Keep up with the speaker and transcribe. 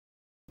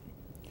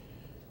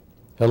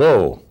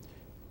Hello,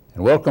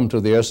 and welcome to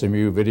the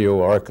SMU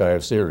Video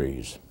Archive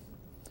Series.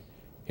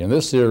 In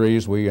this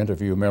series, we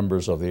interview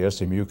members of the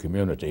SMU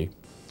community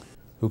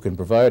who can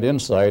provide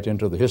insight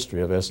into the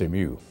history of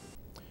SMU,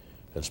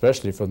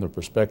 especially from the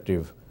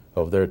perspective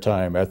of their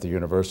time at the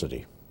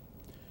university.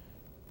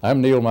 I'm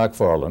Neill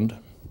McFarland,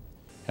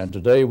 and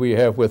today we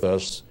have with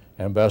us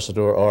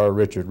Ambassador R.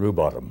 Richard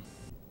Rubottom.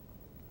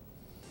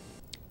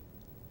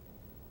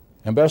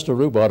 Ambassador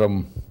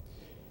Rubottom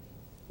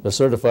was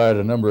certified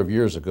a number of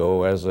years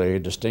ago as a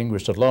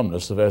distinguished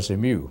alumnus of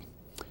SMU.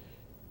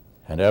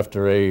 And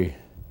after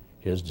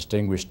his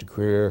distinguished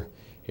career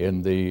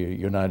in the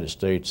United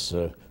States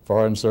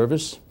Foreign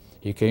Service,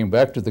 he came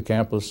back to the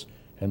campus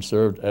and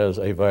served as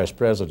a vice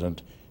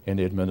president in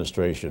the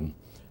administration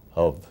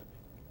of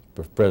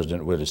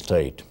President Willis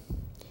Tate.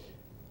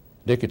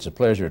 Dick, it's a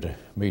pleasure to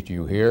meet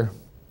you here.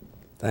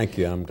 Thank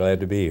you. I'm glad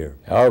to be here.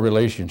 Our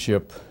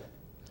relationship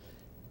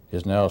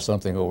is now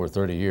something over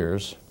 30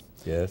 years.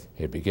 Yes.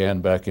 It began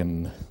back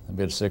in the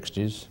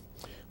mid-60s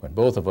when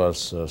both of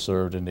us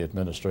served in the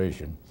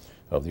administration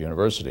of the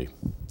university.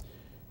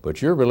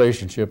 But your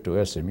relationship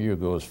to SMU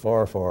goes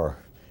far, far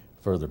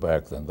further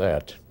back than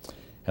that.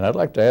 And I'd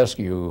like to ask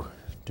you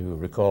to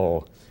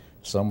recall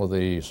some of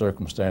the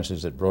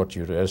circumstances that brought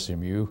you to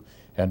SMU,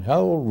 and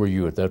how old were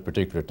you at that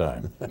particular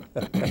time?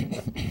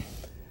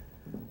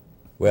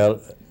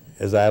 Well,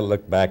 as I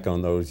look back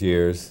on those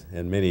years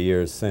and many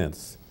years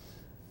since,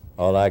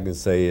 all I can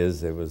say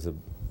is it was a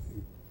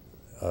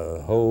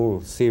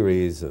whole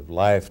series of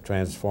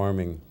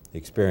life-transforming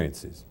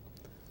experiences.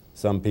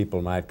 Some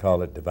people might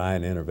call it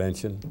divine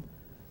intervention.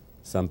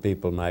 Some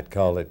people might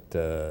call it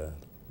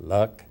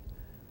luck.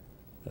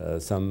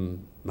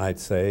 Some might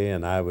say,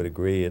 and I would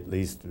agree, at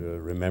least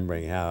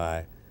remembering how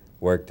I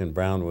worked in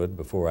Brownwood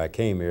before I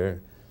came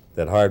here,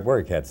 that hard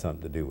work had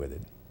something to do with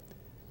it.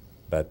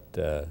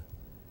 But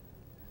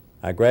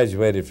I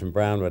graduated from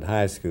Brownwood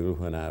High School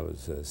when I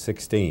was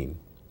 16.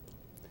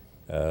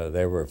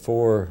 There were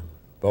 4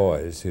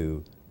 boys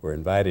who were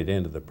invited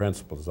into the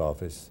principal's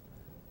office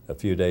a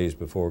few days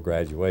before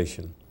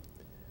graduation.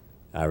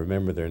 I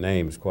remember their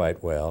names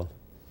quite well.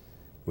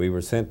 We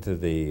were sent to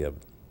the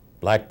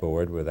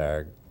blackboard with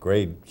our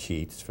grade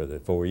sheets for the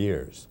 4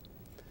 years.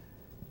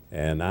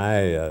 And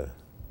I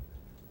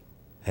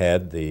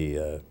had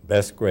the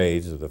best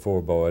grades of the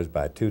 4 boys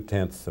by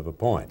 2/10 of a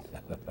point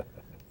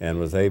and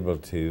was able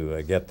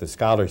to get the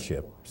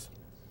scholarships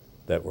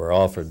that were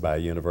offered by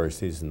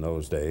universities in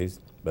those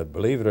days. But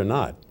believe it or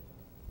not,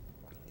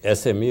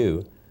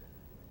 SMU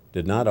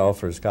did not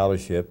offer a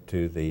scholarship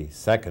to the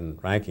second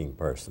ranking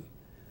person,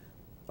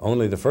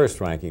 only the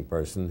first ranking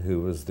person, who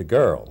was the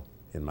girl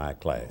in my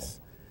class.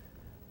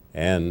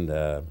 And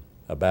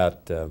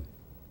about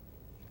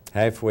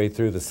halfway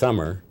through the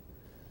summer,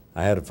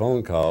 I had a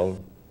phone call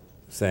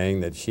saying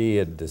that she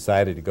had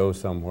decided to go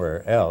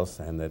somewhere else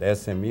and that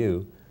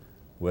SMU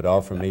would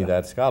offer me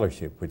that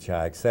scholarship, which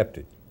I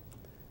accepted.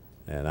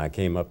 And I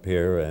came up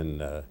here and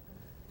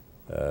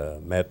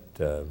met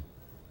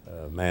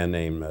a man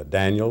named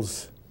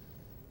Daniels,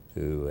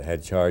 who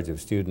had charge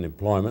of student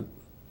employment.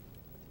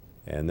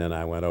 And then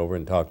I went over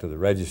and talked to the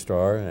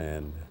registrar,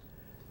 and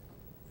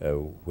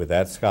with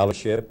that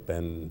scholarship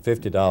and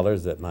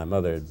 $50 that my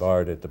mother had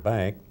borrowed at the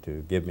bank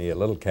to give me a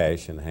little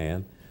cash in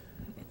hand,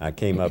 I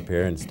came up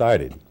here and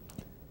started.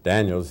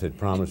 Daniels had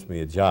promised me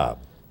a job.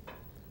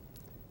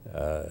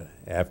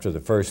 After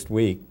the first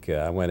week,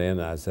 I went in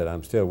and I said,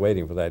 "I'm still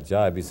waiting for that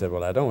job." He said,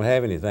 "Well, I don't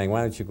have anything.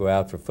 Why don't you go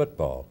out for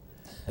football?"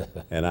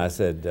 And I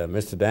said,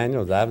 "Mr.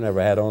 Daniels, I've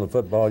never had on a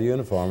football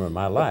uniform in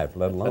my life,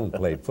 let alone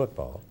played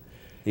football."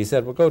 He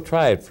said, "Well, go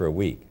try it for a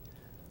week."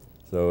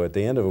 So at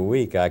the end of a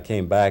week, I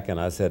came back and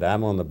I said,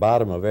 "I'm on the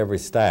bottom of every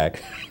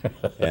stack."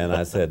 And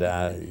I said,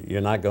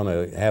 "You're not going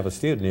to have a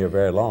student here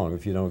very long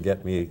if you don't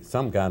get me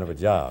some kind of a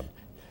job."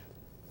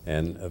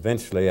 And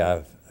eventually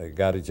I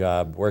got a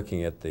job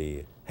working at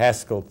the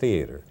Haskell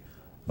Theater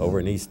over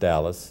in East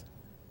Dallas.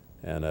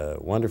 And a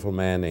wonderful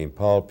man named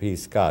Paul P.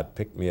 Scott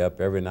picked me up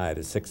every night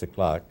at 6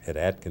 o'clock at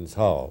Atkins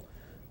Hall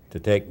to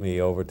take me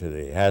over to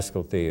the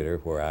Haskell Theater,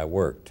 where I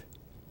worked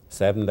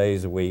 7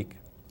 days a week.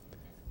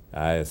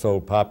 I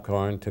sold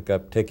popcorn, took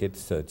up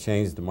tickets,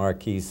 changed the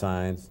marquee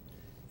signs,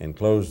 and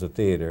closed the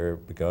theater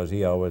because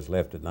he always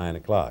left at 9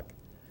 o'clock.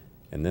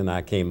 And then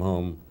I came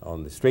home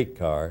on the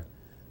streetcar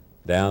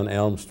down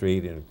Elm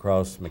Street and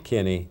across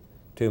McKinney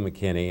to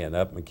McKinney and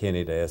up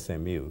McKinney to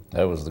SMU.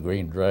 That was the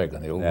Green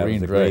Dragon, the old That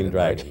Green was the Dragon. Green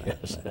Dragon.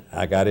 Yes.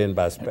 I got in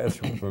by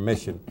special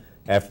permission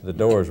after the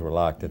doors were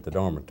locked at the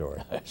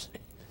dormitory. I see.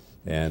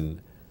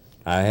 And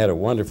I had a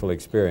wonderful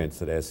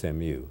experience at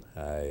SMU.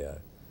 I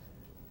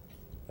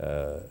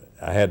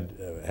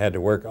had to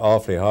work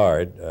awfully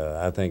hard.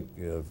 I think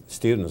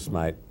students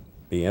might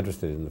be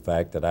interested in the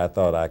fact that I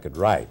thought I could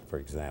write, for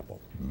example.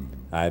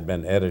 Mm-hmm. I had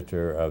been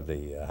editor of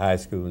the high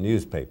school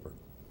newspaper.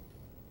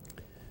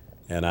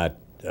 And I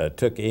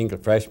took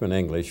freshman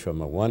English from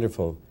a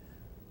wonderful,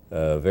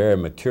 very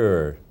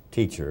mature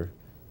teacher,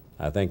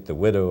 I think the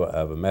widow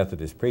of a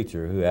Methodist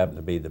preacher who happened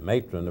to be the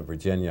matron of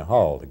Virginia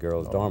Hall, the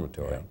girls'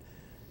 dormitory.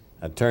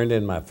 I turned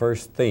in my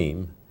first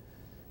theme,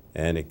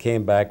 and it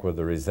came back with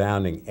a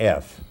resounding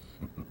F,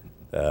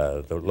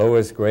 the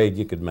lowest grade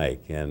you could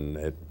make.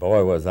 And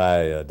boy, was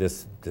I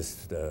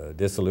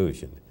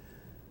disillusioned.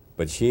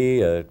 But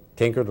she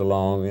tinkered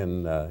along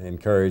and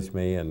encouraged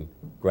me, and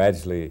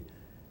gradually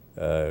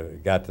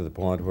got to the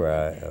point where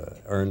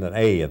I earned an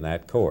A in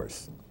that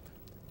course.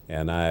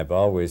 And I've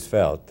always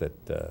felt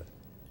that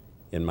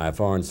in my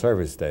Foreign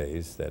Service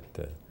days that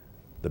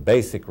the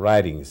basic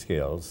writing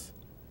skills,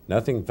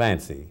 nothing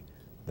fancy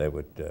that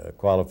would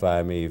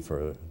qualify me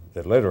for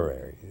the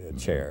literary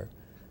chair,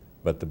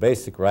 but the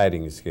basic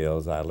writing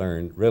skills I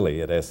learned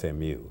really at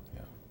SMU.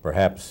 Yeah.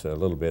 Perhaps a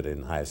little bit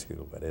in high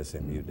school, but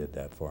SMU did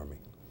that for me.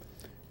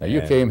 Now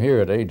you came here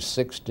at age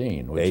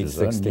 16, which is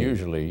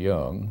unusually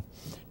young.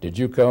 Did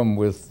you come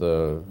with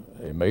a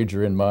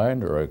major in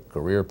mind or a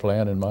career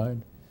plan in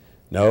mind?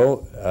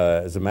 No,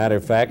 as a matter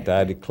of fact,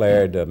 I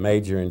declared a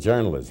major in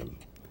journalism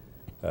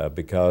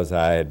because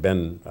I had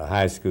been a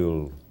high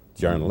school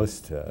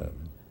journalist,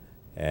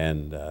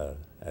 and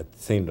it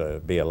seemed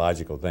to be a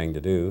logical thing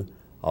to do,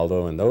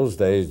 although in those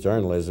days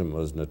journalism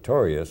was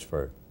notorious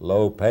for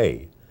low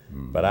pay,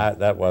 but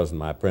that wasn't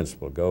my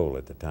principal goal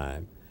at the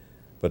time.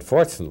 But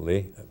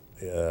fortunately,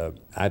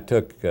 I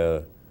took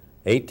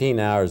 18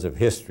 hours of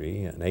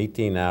history and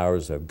 18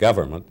 hours of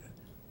government,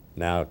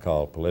 now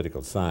called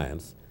political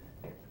science,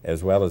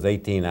 as well as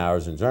 18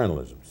 hours in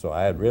journalism. So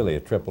I had really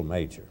a triple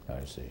major.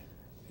 I see.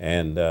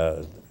 And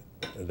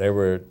there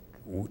were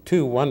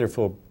two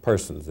wonderful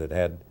persons that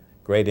had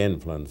great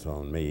influence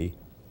on me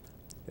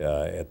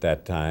at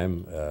that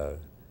time.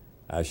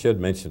 I should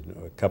mention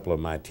a couple of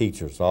my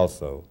teachers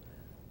also,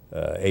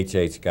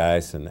 H.H.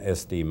 Geis and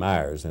S.D.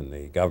 Myers in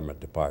the government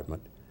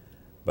department.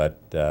 But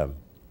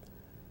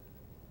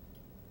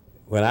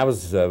when I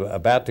was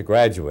about to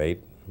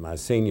graduate, my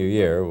senior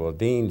year, well,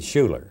 Dean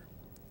Schuler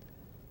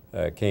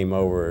came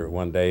over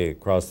one day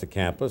across the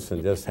campus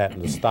and just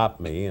happened to stop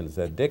me and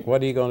said, "Dick,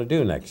 what are you going to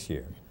do next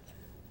year?"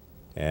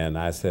 And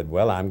I said,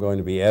 "Well, I'm going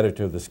to be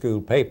editor of the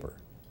school paper."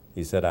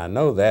 He said, "I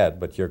know that,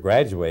 but you're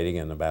graduating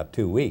in about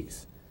 2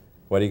 weeks.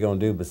 What are you going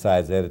to do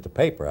besides edit the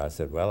paper?" I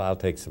said, "Well, I'll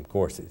take some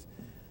courses."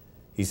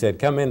 He said,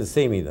 "Come in to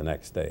see me the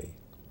next day,"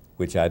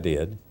 which I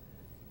did,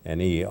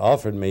 and he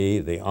offered me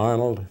the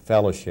Arnold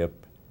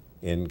Fellowship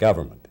in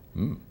Government.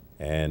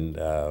 And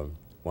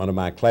one of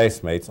my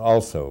classmates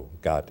also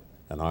got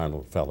an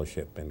Arnold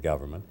Fellowship in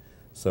Government.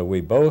 So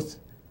we both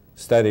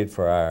studied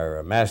for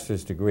our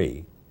master's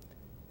degree,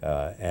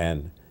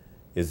 and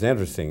it's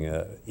interesting,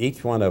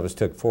 each one of us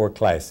took 4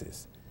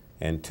 classes,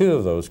 and 2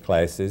 of those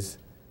classes,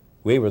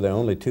 we were the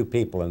only 2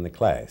 people in the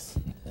class.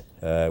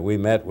 We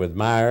met with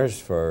Myers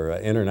for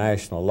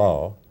international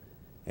law,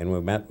 and we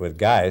met with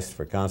Geist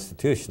for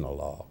constitutional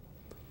law.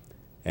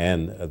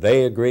 And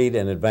they agreed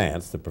in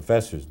advance, the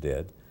professors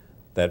did,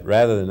 that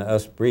rather than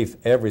us brief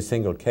every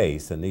single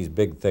case in these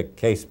big, thick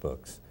case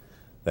books,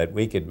 that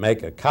we could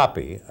make a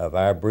copy of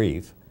our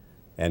brief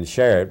and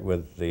share it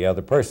with the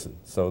other person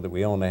so that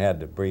we only had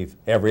to brief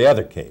every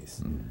other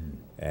case.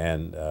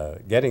 And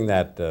getting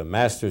that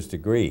master's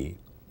degree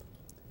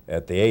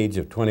at the age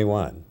of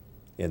 21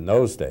 in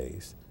those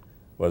days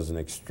was an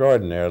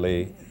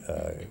extraordinarily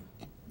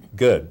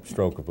good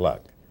stroke of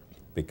luck,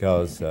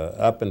 because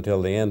up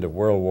until the end of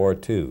World War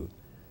II,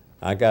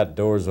 I got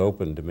doors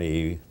open to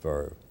me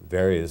for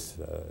various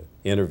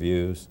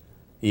interviews,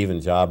 even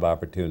job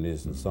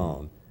opportunities and so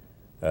on,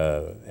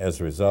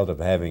 as a result of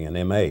having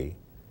an MA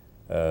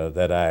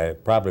that I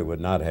probably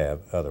would not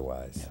have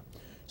otherwise. Yeah.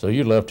 So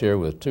you left here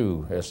with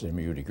 2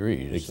 SMU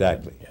degrees.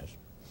 Exactly. Yes.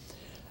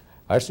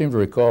 I seem to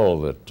recall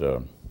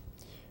that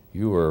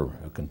you were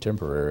a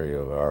contemporary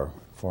of our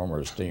former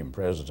esteemed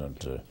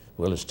president,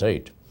 Willis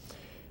Tate.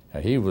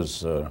 He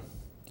was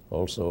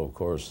also, of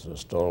course, a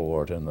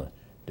stalwart in the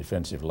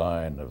defensive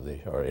line of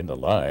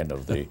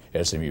the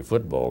SMU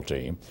football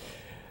team.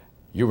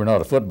 You were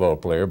not a football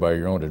player by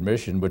your own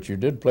admission, but you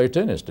did play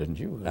tennis, didn't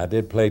you? I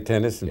did play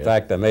tennis. In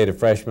fact, I made a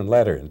freshman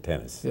letter in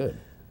tennis. Good.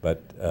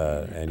 But,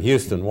 and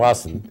Houston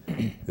Wasson,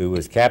 who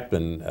was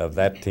captain of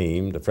that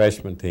team, the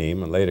freshman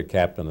team, and later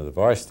captain of the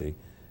varsity,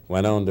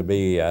 went on to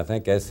be, I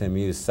think,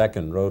 SMU's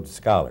second Rhodes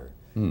Scholar.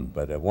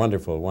 But a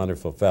wonderful,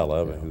 wonderful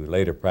fellow who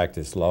later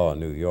practiced law in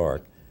New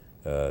York,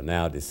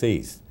 now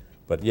deceased.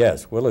 But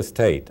yes, Willis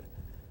Tate,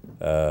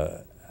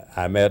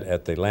 I met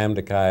at the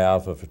Lambda Chi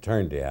Alpha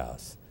Fraternity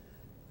House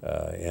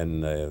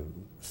in the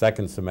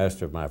second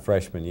semester of my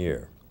freshman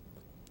year.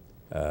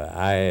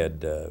 I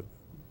had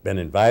been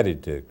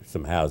invited to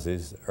some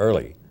houses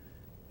early,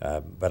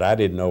 but I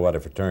didn't know what a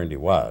fraternity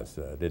was.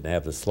 I didn't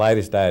have the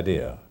slightest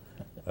idea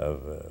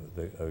of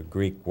the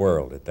Greek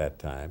world at that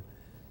time.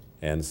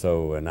 And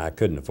so, and I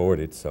couldn't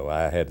afford it, so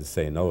I had to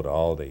say no to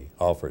all the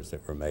offers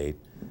that were made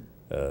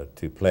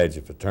to pledge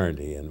a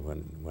fraternity, and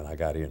when I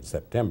got here in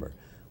September.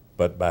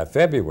 But by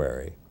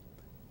February,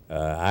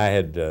 I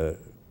had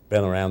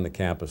been around the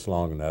campus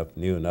long enough,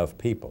 knew enough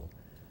people,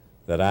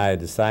 that I had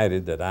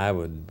decided that I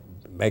would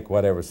make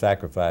whatever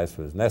sacrifice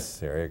was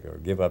necessary or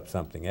give up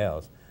something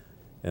else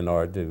in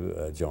order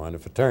to join a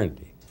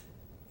fraternity.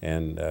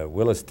 And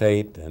Willis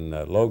Tate and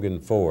Logan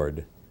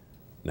Ford,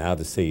 now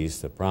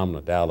deceased, a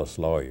prominent Dallas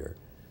lawyer,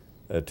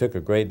 took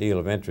a great deal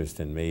of interest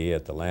in me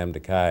at the Lambda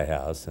Chi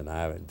House, and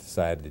I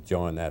decided to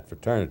join that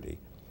fraternity.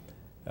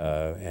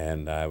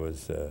 And I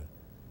was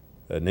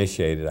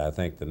initiated, I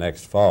think, the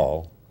next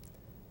fall.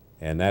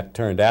 And that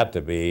turned out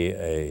to be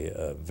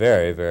a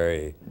very,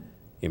 very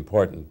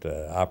important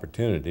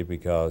opportunity,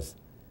 because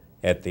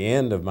at the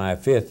end of my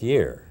 5th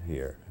year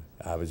here,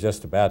 I was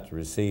just about to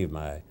receive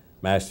my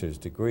master's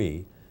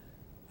degree.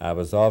 I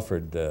was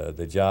offered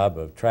the job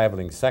of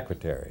traveling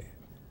secretary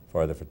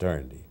for the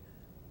fraternity,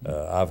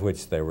 of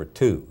which there were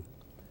 2.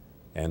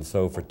 And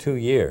so for 2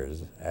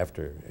 years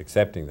after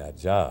accepting that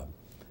job,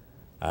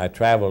 I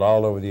traveled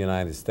all over the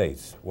United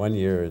States, 1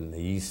 year in the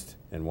East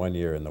and 1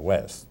 year in the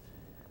West.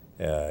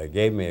 It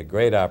gave me a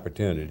great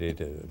opportunity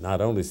to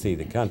not only see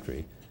the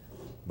country,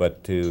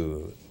 but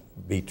to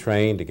be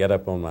trained to get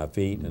up on my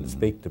feet and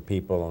speak to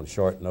people on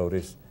short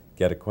notice,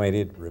 get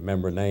acquainted,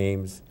 remember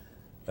names,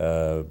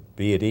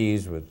 be at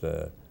ease with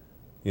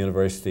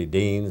university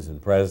deans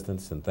and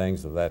presidents and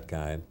things of that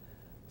kind.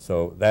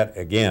 So that,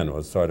 again,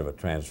 was sort of a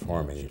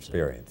transforming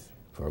experience.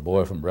 For a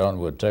boy from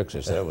Brownwood,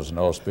 Texas, that was an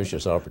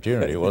auspicious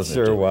opportunity, wasn't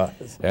it? It sure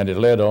was. And it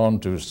led on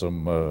to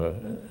some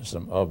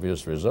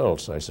obvious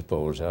results, I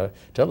suppose.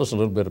 Tell us a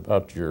little bit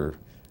about your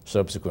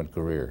subsequent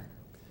career.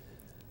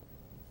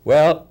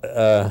 Well,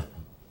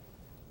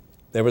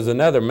 there was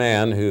another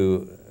man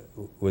who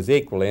was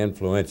equally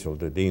influential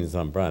to Dean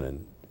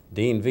Zumbrunnon,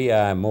 Dean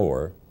V.I.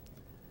 Moore,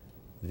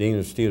 Dean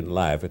of Student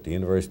Life at the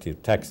University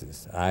of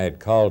Texas. I had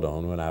called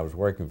on when I was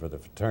working for the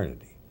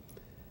fraternity.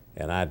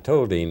 And I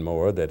told Dean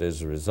Moore that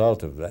as a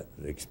result of that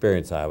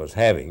experience I was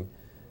having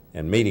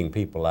and meeting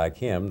people like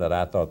him, that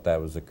I thought that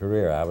was a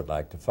career I would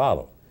like to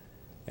follow.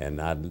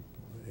 And I'd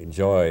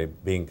enjoy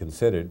being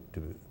considered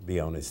to be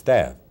on his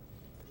staff.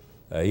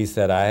 He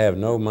said, I have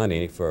no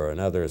money for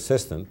another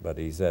assistant, but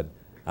he said,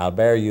 I'll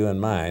bear you in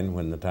mind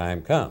when the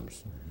time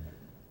comes.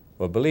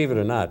 Well, believe it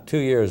or not, 2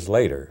 years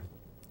later,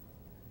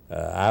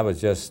 I was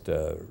just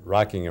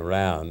rocking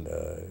around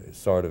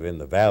sort of in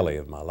the valley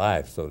of my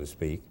life, so to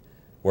speak,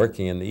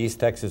 working in the East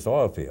Texas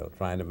oil field,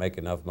 trying to make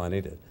enough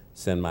money to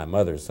send my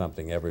mother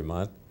something every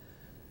month.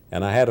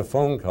 And I had a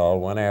phone call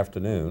one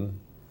afternoon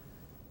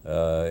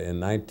in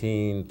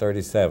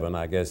 1937,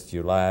 I guess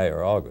July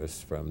or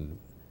August, from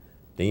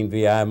Dean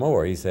V.I.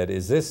 Moore. He said,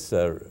 is this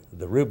the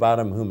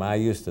Rubottom whom I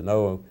used to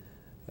know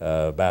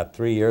about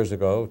 2 years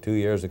ago?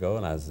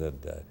 And I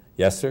said,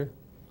 yes, sir.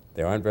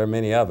 There aren't very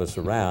many of us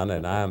around,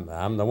 and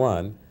I'm the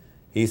one.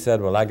 He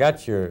said, well, I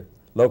got your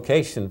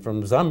location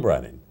from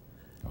Zumbrunnon.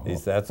 Oh. He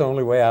said, that's the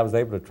only way I was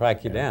able to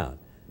track you down.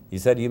 He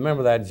said, you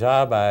remember that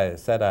job I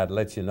said I'd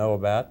let you know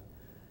about?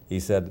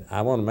 He said,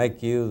 I want to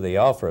make you the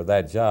offer of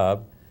that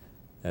job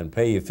and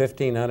pay you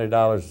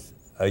 $1,500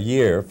 a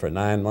year for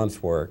 9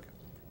 months' work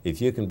if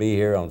you can be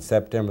here on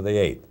September the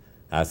 8th.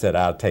 I said,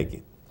 I'll take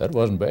it. That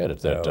wasn't bad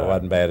at that time. It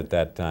wasn't bad at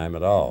that time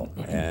at all.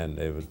 And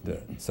it was,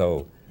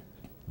 so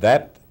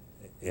that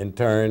in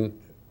turn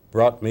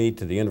brought me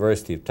to the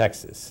University of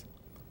Texas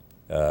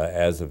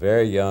as a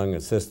very young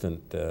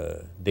assistant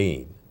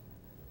dean.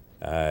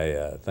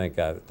 I think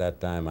at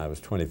that time I was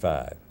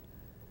 25.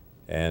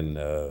 And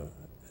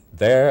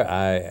there,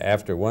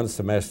 after one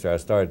semester, I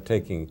started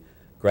taking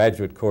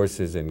graduate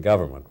courses in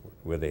government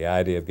with the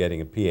idea of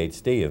getting a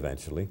PhD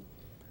eventually.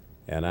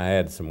 And I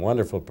had some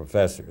wonderful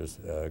professors,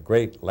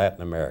 great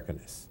Latin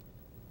Americanists,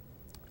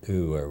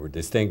 who were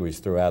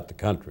distinguished throughout the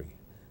country,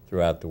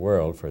 throughout the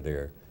world for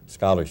their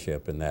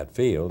scholarship in that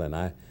field. And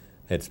I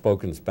had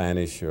spoken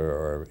Spanish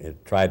or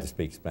tried to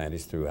speak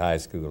Spanish through high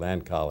school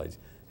and college.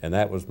 And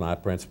that was my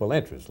principal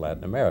interest,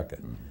 Latin America.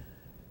 Mm-hmm.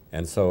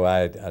 And so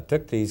I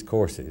took these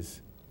courses,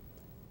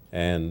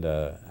 and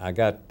I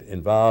got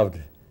involved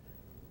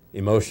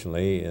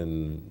emotionally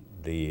in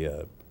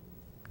the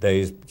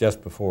days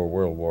just before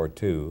World War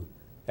II,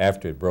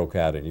 after it broke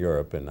out in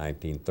Europe in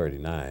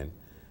 1939.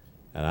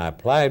 And I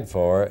applied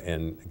for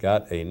and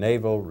got a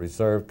Naval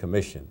Reserve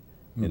Commission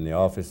in the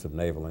Office of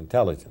Naval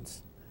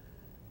Intelligence.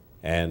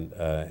 And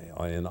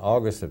in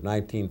August of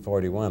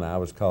 1941, I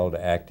was called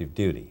to active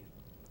duty.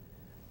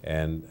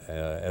 And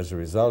as a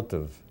result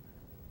of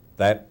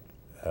that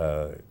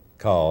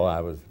call,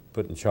 I was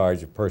put in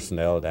charge of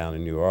personnel down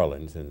in New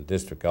Orleans in the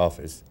district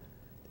office,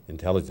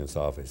 intelligence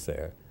office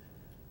there.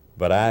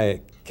 But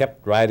I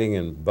kept writing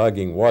and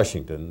bugging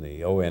Washington,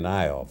 the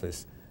ONI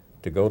office,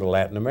 to go to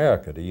Latin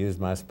America to use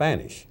my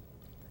Spanish.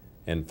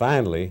 And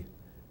finally,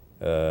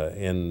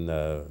 in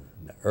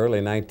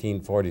early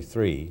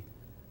 1943,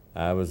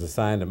 I was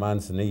assigned to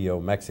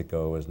Manzanillo,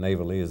 Mexico as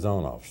Naval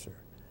Liaison Officer.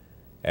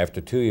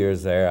 After 2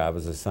 years there, I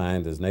was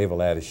assigned as Naval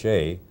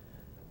Attaché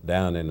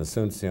down in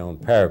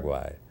Asunción,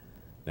 Paraguay.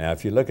 Now,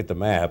 if you look at the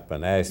map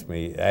and ask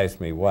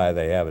me why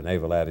they have a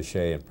Naval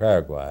Attaché in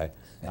Paraguay,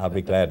 I'll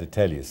be glad to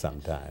tell you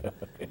sometime.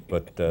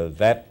 But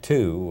that,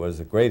 too, was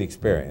a great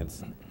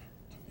experience.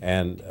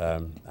 And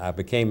I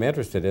became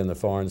interested in the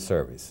Foreign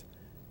Service.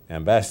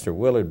 Ambassador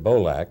Willard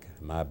Bolak,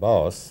 my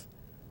boss,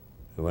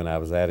 when I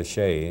was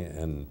attaché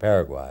in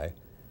Paraguay,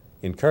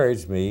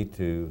 encouraged me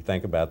to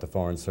think about the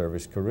Foreign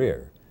Service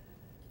career.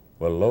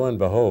 Well, lo and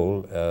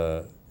behold,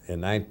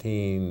 in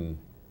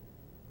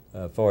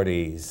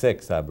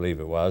 1946, I believe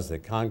it was,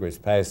 that Congress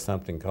passed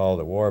something called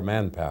the War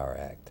Manpower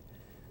Act,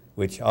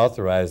 which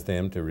authorized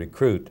them to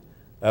recruit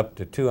up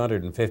to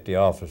 250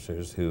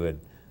 officers who had,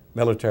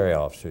 military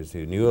officers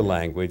who knew a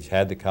language,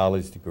 had the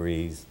college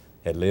degrees,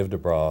 had lived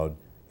abroad,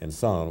 and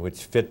so on,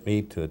 which fit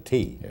me to a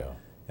T. Yeah.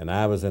 And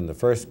I was in the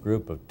first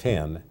group of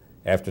 10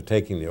 after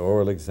taking the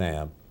oral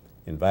exam,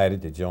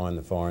 invited to join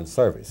the Foreign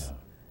Service. Yeah.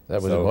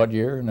 That was in what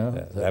year?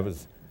 No?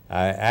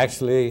 I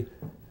actually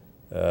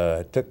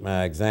took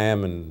my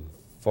exam in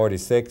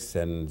 46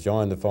 and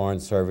joined the Foreign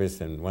Service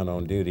and went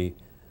on duty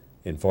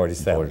in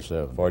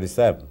 47.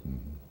 47.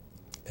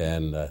 Mm-hmm.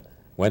 And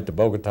went to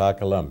Bogota,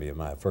 Colombia,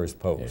 my first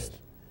post.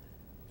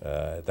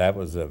 Yes. That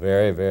was a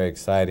very, very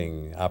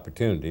exciting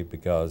opportunity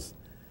because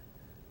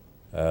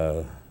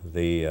the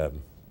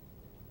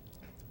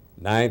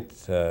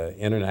 9th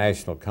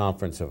International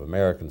Conference of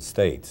American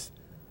States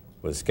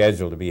was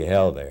scheduled to be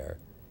held there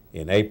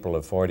in April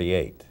of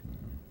 48. Mm-hmm.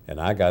 And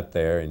I got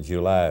there in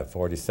July of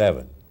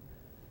 47.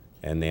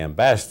 And the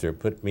ambassador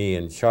put me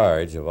in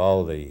charge of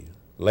all the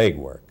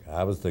legwork.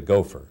 I was the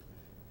gopher.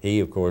 He,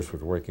 of course,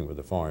 was working with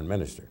the foreign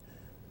minister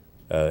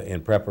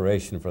in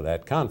preparation for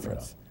that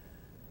conference.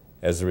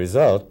 Yeah. As a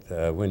result,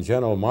 when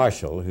General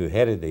Marshall, who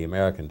headed the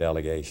American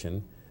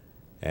delegation,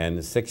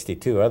 and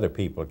 62 other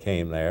people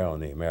came there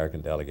on the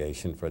American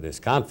delegation for this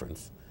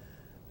conference,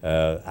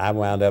 I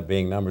wound up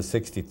being number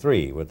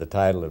 63 with the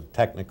title of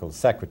Technical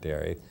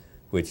Secretary,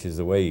 which is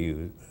the way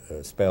you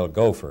spell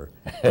gopher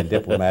in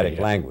diplomatic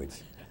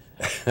language.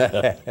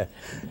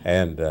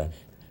 And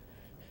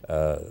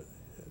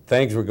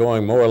things were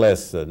going more or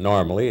less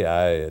normally.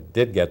 I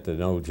did get to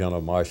know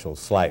General Marshall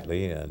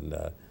slightly, and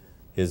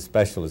his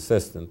special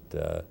assistant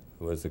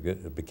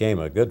became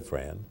a good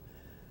friend.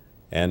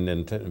 And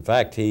in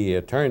fact, he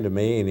turned to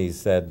me and he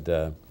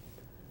said,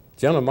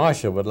 General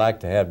Marshall would like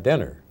to have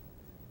dinner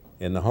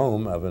in the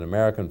home of an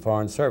American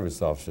Foreign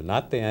Service officer,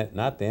 not the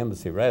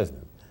embassy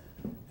resident.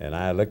 And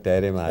I looked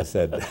at him and I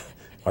said,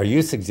 are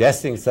you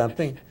suggesting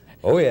something?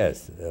 Oh,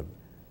 yes.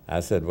 I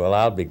said, well,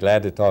 I'll be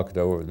glad to talk it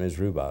over with Ms.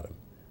 Rubottom.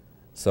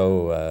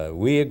 So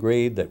we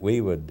agreed that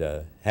we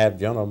would have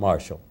General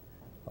Marshall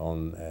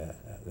on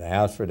the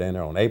house for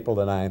dinner on April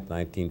the 9th,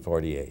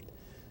 1948.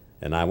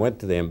 And I went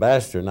to the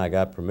ambassador and I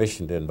got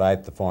permission to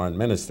invite the foreign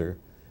minister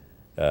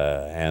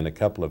and a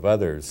couple of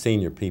other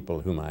senior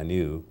people whom I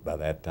knew by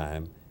that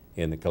time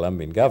in the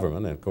Colombian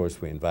government. And of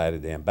course we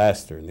invited the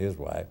ambassador and his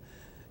wife.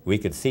 We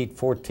could seat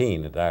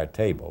 14 at our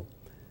table,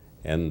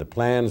 and the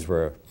plans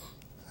were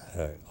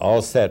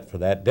all set for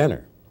that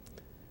dinner.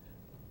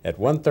 At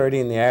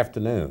 1:30 in the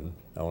afternoon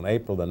on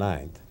April the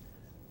 9th,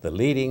 the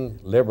leading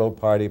Liberal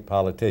Party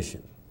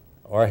politician,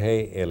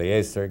 Jorge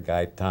Eliezer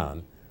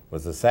Gaitan,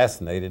 was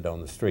assassinated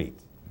on the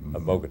streets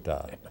of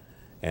Bogota,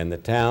 and the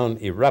town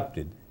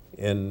erupted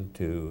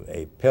into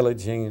a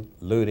pillaging,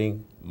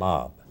 looting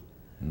mob.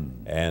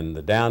 And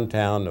the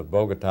downtown of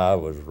Bogota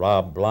was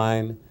robbed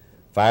blind.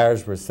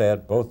 Fires were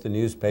set, both the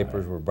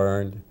newspapers were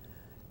burned,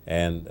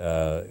 and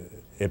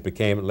it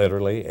became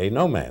literally a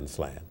no man's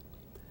land.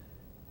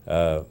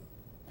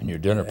 And your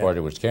dinner party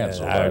was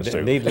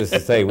canceled. Needless to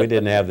say, we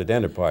didn't have the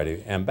dinner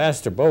party.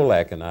 Ambassador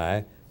Bolak and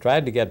I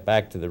tried to get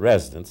back to the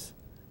residence.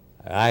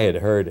 I had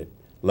heard at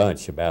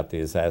lunch about the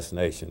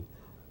assassination.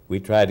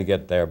 We tried to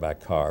get there by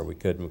car. We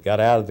couldn't. We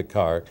got out of the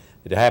car.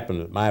 It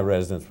happened that my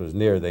residence was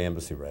near the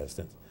embassy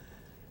residence.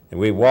 And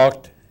we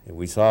walked, and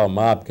we saw a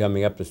mob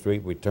coming up the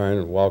street. We turned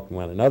and walked and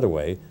went another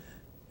way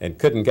and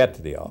couldn't get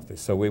to the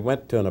office. So we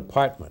went to an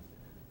apartment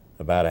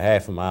about a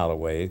half a mile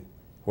away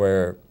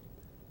where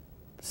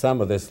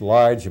some of this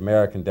large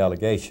American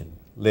delegation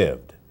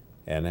lived,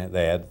 and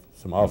they had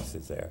some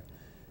offices there.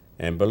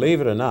 And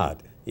believe it or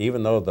not,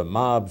 even though the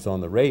mobs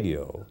on the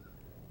radio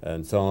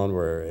and so on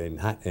were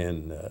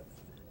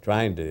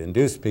trying to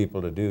induce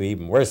people to do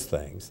even worse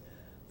things,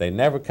 they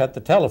never cut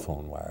the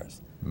telephone wires.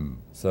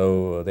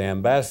 So the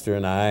ambassador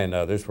and I and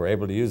others were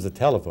able to use the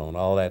telephone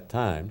all that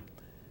time.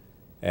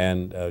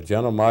 And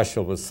General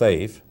Marshall was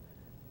safe.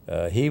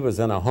 He was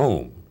in a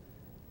home,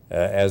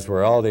 as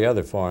were all the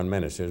other foreign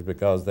ministers,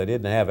 because they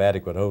didn't have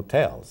adequate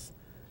hotels.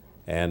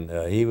 And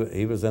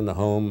he was in the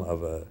home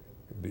of a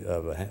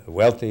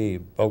wealthy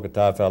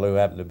Bogota fellow who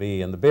happened to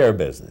be in the beer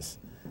business.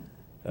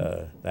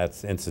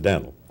 That's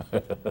incidental.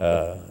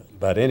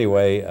 But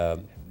anyway,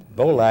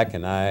 Bolak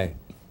and I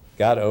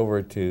got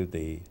over to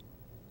the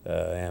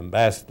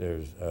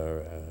ambassador's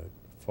or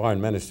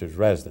foreign minister's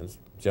residence,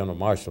 General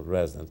Marshall's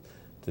residence,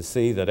 to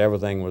see that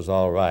everything was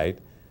all right.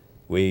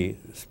 We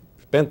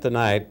spent the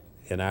night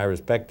in our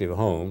respective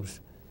homes,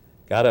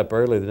 got up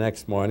early the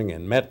next morning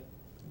and met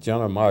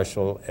General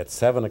Marshall at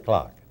 7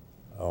 o'clock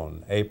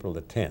on April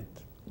the 10th.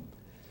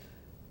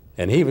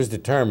 And he was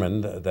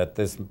determined that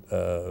this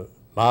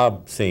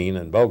mob scene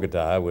in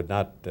Bogota would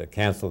not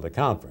cancel the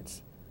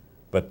conference.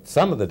 But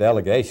some of the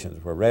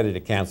delegations were ready to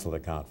cancel the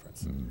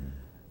conference.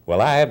 Well,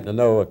 I happen to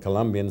know a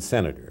Colombian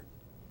senator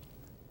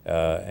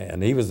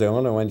And he was the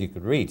only one you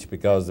could reach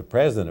because the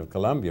president of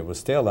Colombia was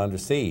still under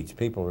siege.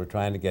 People were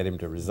trying to get him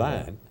to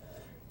resign.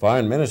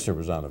 Foreign minister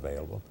was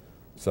unavailable.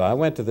 So I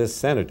went to this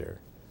senator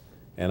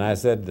and I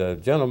said,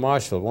 General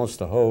Marshall wants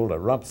to hold a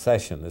rump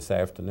session this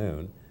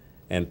afternoon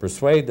and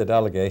persuade the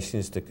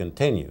delegations to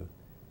continue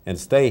and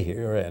stay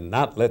here and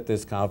not let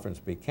this conference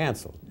be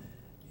canceled.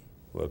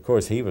 Well, of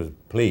course, he was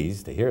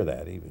pleased to hear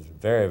that. He was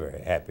very,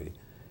 very happy.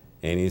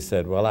 And he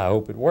said, well, I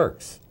hope it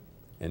works.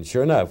 And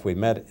sure enough, we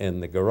met in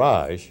the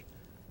garage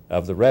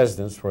of the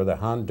residence where the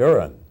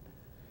Honduran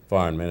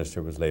foreign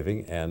minister was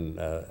living, and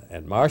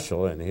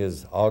Marshall, in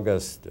his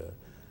august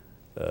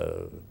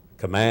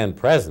command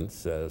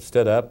presence,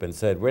 stood up and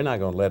said, we're not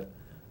going to let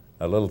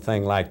a little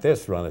thing like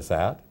this run us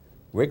out.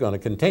 We're going to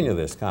continue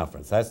this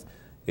conference.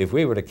 If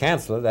we were to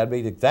cancel it, that'd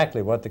be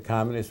exactly what the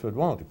communists would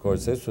want. Of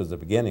course, this was the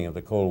beginning of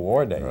the Cold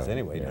War days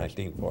anyway, yes.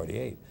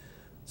 1948.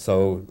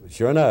 So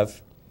sure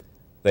enough,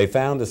 they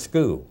found a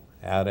school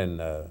out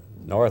in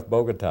North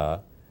Bogota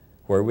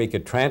where we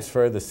could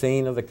transfer the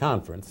scene of the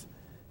conference,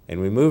 and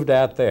we moved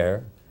out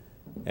there,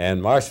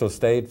 and Marshall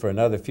stayed for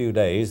another few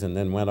days and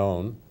then went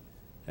on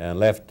and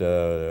left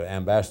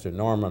Ambassador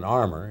Norman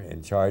Armour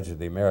in charge of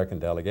the American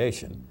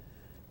delegation.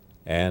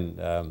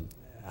 And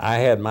I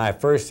had my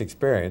first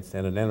experience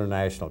in an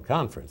international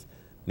conference.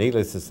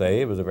 Needless to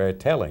say, it was a very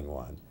telling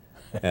one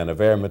and a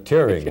very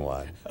maturing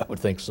one. I would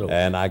think so.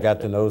 And I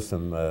got to know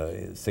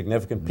some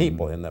significant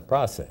people in that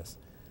process.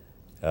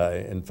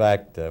 In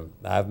fact,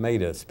 I've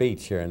made a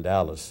speech here in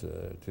Dallas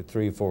to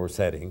 3 or 4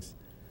 settings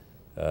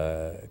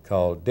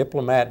called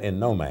Diplomat in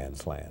No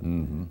Man's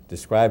Land,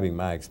 describing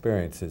my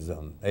experiences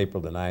on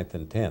April the 9th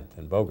and 10th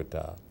in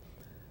Bogota.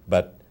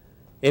 But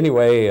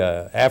anyway,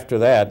 after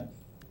that,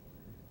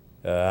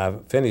 I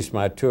finished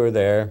my tour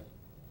there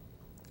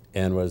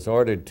and was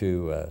ordered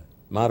to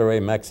Monterrey,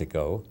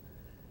 Mexico,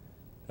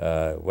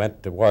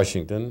 went to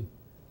Washington.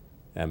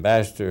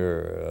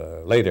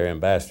 Later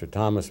Ambassador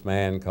Thomas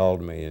Mann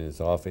called me in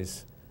his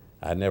office.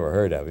 I'd never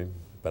heard of him,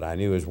 but I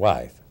knew his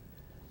wife,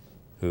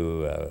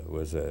 who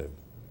was a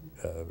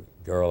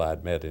girl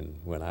I'd met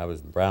when I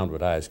was in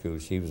Brownwood High School.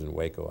 She was in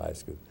Waco High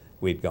School.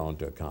 We'd gone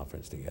to a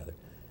conference together.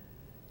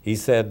 He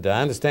said,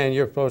 I understand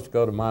you're supposed to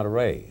go to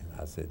Monterrey.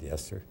 I said,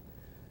 yes, sir.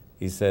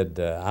 He said,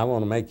 I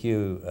want to make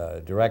you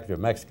Director of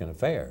Mexican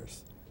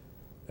Affairs.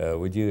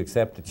 Would you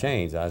accept the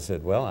change? I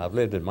said, well, I've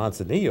lived in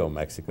Manzanillo,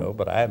 Mexico,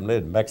 but I haven't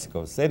lived in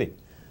Mexico City.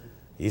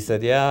 He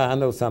said, yeah, I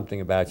know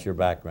something about your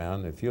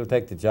background. If you'll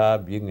take the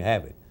job, you can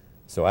have it.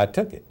 So I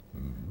took it.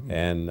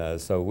 And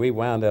so we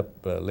wound up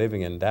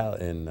living in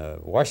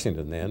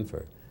Washington then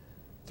for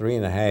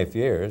 3.5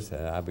 years.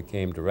 I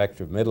became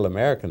Director of Middle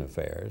American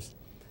Affairs.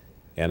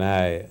 And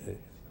I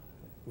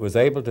was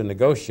able to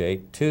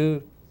negotiate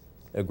 2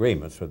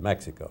 agreements with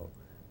Mexico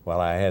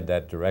while I had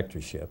that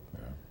directorship.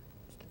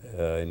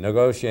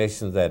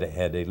 Negotiations that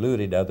had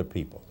eluded other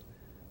people.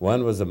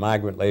 One was the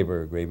Migrant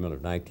Labor Agreement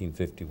of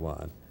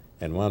 1951,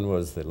 and one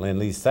was the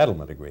Lend-Lease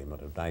Settlement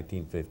Agreement of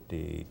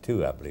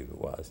 1952, I believe it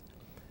was.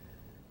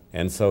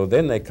 And so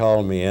then they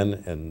called me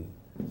in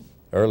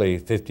early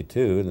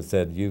 '52 and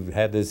said, you've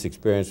had this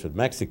experience with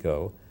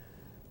Mexico.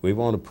 We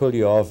want to pull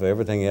you off of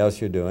everything else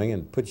you're doing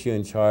and put you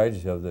in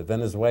charge of the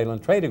Venezuelan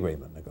trade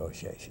agreement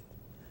negotiation.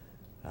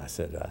 I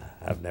said,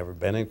 I've never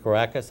been in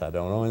Caracas. I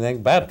don't know anything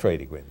about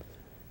trade agreement.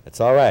 It's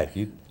all right.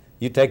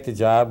 You take the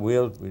job.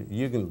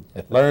 You can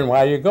learn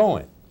while you're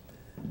going.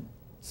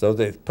 So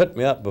they put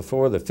me up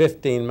before the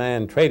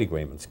 15-man Trade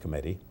Agreements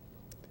Committee,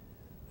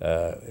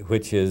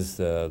 which is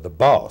the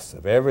boss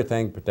of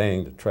everything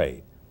pertaining to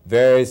trade.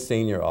 Very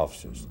senior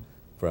officers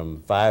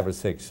from 5 or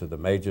 6 of the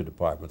major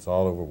departments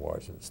all over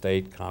Washington,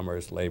 State,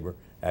 Commerce, Labor,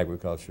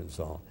 Agriculture, and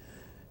so on.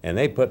 And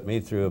they put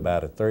me through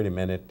about a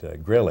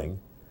 30-minute grilling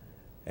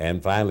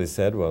and finally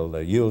said,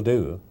 well, you'll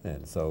do.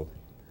 And so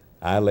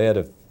I led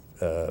a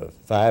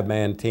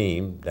 5-man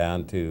team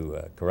down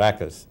to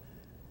Caracas,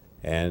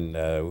 and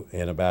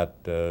in about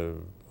 3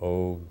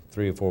 or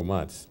 4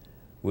 months,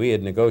 we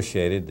had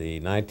negotiated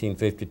the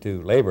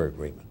 1952 labor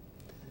agreement,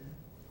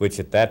 which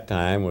at that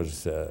time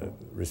was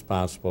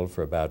responsible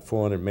for about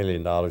 $400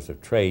 million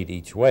of trade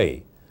each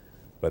way,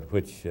 but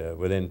which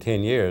within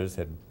 10 years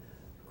had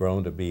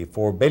grown to be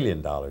 $4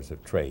 billion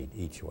of trade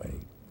each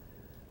way.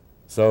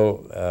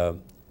 So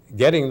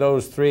getting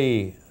those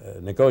 3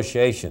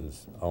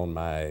 negotiations on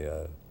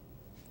my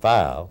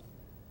file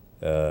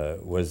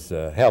was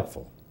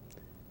helpful.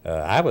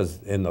 I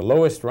was in the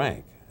lowest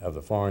rank of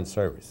the Foreign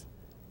Service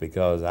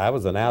because I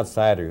was an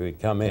outsider who had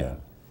come in,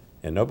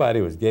 and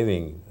nobody was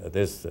giving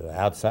this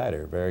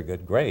outsider very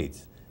good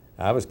grades.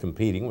 I was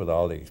competing with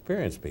all the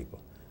experienced people.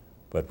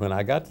 But when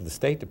I got to the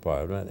State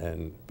Department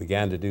and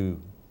began to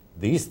do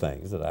these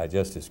things that I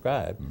just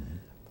described,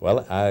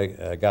 well,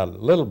 I got a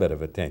little bit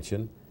of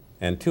attention,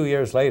 and 2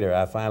 years later,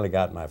 I finally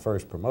got my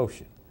first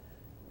promotion.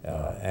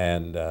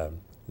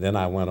 Then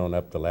I went on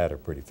up the ladder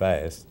pretty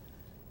fast.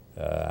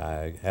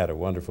 I had a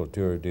wonderful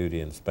tour of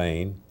duty in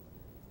Spain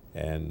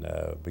and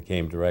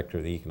became director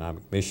of the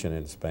economic mission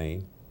in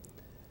Spain.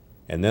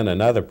 And then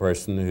another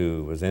person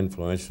who was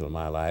influential in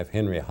my life,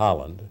 Henry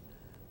Holland,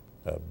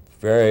 a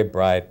very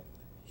bright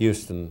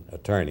Houston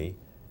attorney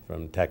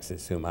from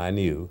Texas whom I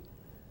knew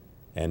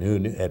and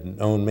who had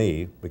known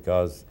me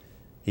because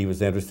he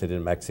was interested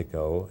in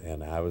Mexico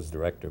and I was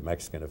director of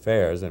Mexican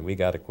Affairs, and we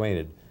got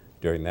acquainted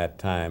during that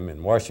time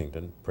in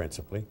Washington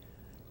principally.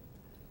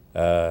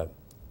 When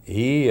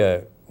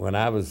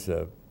I was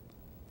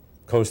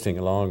coasting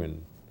along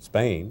in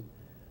Spain,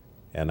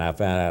 and I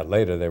found out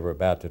later they were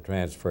about to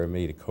transfer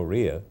me to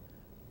Korea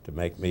to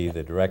make me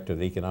the director of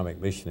the economic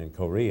mission in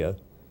Korea,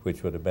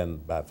 which would have been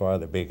by far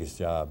the biggest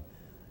job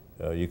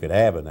you could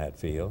have in that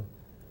field.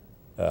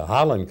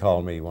 Holland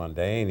called me one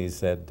day and he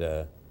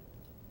said,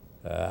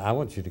 I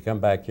want you to come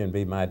back here and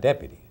be my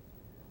deputy.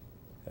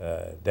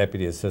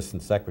 Deputy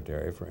Assistant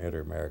Secretary for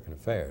Inter-American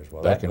Affairs.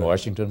 Well, back in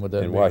Washington, would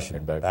that be? In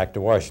Washington, back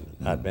to Washington.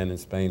 Mm-hmm. I'd been in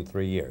Spain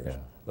 3 years, yeah.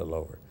 a little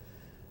over.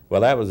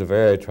 Well, that was a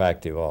very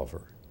attractive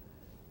offer.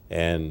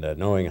 And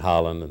knowing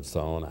Holland and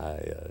so on,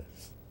 I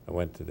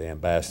went to the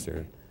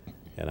ambassador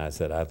and I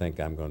said, I think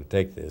I'm going to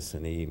take this,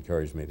 and he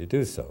encouraged me to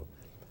do so.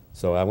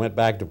 So I went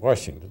back to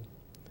Washington.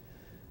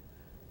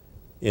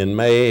 In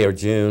May or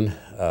June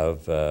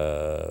of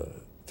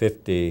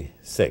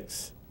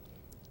 '56.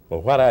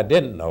 Well, what I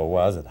didn't know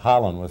was that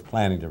Holland was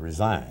planning to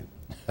resign.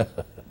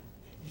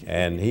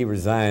 And he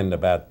resigned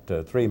about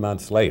 3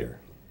 months later.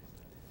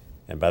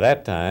 And by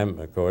that time,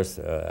 of course,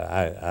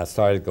 I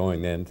started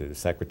going then to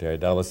Secretary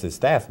Dulles'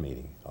 staff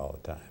meeting all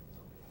the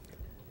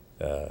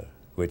time,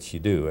 which you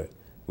do.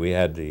 We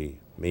had the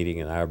meeting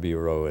in our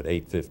bureau at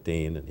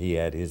 8:15, and he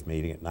had his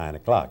meeting at 9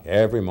 o'clock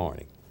every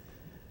morning.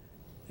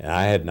 And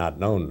I had not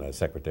known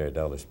Secretary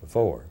Dulles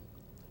before.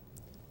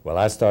 Well,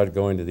 I started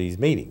going to these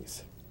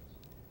meetings.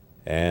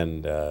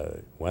 And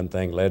one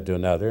thing led to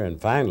another,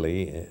 and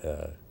finally,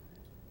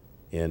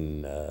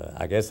 in,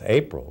 I guess,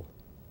 April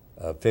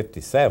of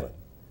 '57,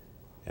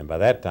 and by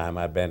that time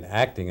I'd been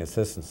acting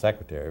assistant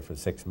secretary for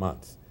 6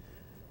 months.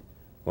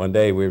 One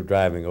day we were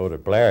driving over to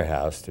Blair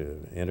House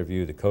to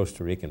interview the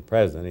Costa Rican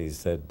president. He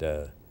said,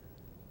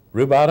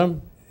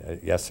 Rubottom?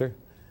 Yes, sir.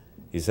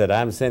 He said,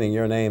 I'm sending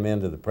your name in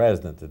to the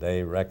president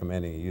today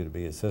recommending you to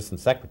be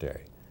assistant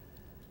secretary.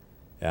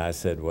 And I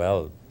said,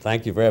 well,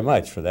 thank you very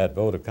much for that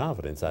vote of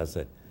confidence. I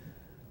said,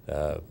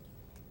 there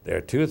are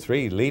 2 or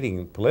 3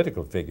 leading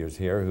political figures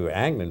here who are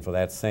angling for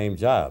that same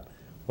job.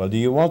 Well, do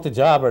you want the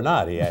job or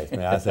not? He asked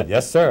me. I said,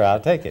 yes, sir,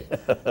 I'll take it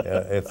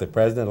if the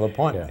president will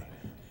appoint me.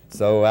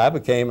 So I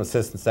became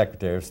Assistant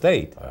Secretary of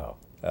State. Wow.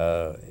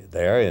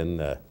 There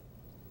in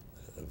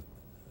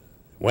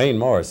Wayne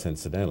Morris,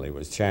 incidentally,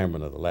 was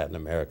chairman of the Latin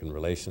American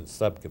Relations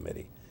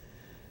Subcommittee.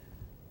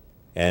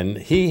 And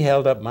he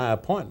held up my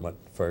appointment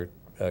for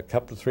a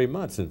couple of 3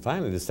 months, and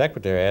finally the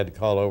secretary had to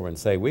call over and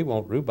say, we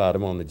want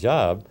Rubottom on the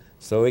job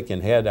so he can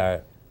head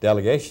our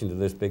delegation to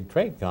this big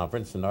trade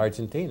conference in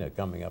Argentina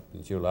coming up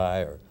in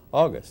July or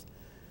August.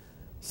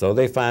 So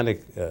they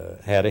finally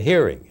had a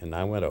hearing, and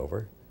I went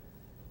over,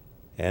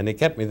 and they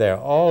kept me there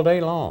all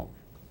day long.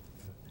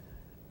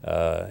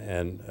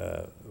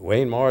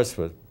 Wayne Morris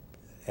was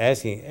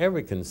asking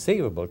every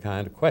conceivable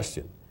kind of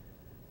question.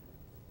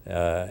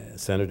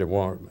 Senator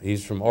Warren,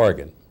 he's from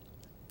Oregon,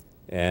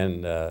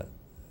 and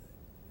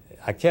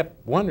I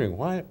kept wondering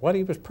what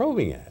he was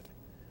probing at.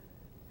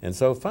 And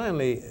so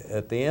finally,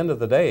 at the end of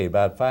the day,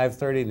 about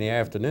 5:30 in the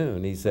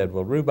afternoon, he said,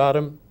 well,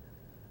 Rubottom,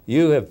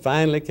 you have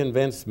finally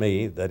convinced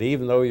me that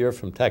even though you're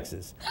from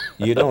Texas,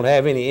 you don't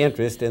have any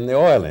interest in the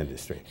oil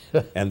industry,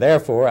 and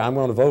therefore I'm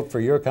going to vote for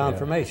your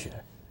confirmation.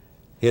 Yeah.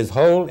 His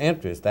whole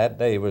interest that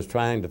day was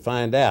trying to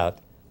find out,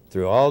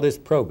 through all this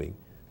probing,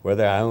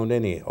 whether I owned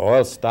any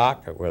oil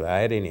stock or whether I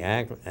had any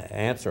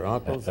aunts or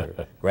uncles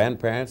or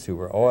grandparents who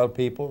were oil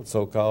people,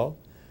 so-called.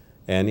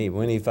 And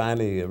when he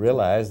finally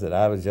realized that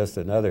I was just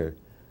another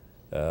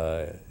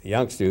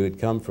youngster who had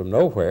come from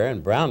nowhere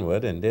in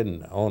Brownwood and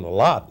didn't own a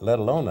lot, let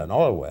alone an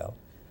oil well,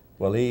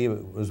 well, he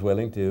was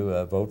willing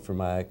to vote for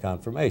my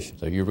confirmation.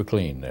 So you were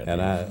clean then?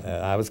 And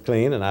I was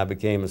clean, and I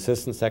became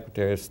Assistant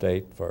Secretary of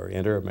State for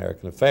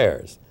Inter-American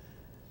Affairs.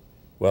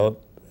 Well,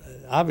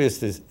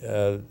 obviously,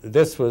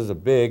 this was a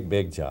big,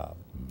 big job.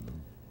 Mm-hmm.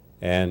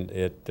 And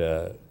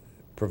it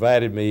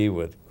provided me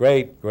with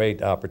great,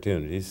 great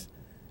opportunities.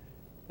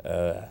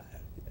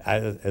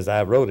 As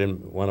I wrote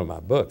in one of my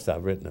books,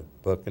 I've written a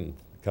book and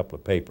a couple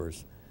of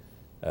papers.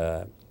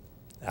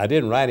 I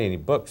didn't write any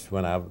books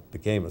when I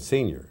became a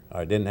senior,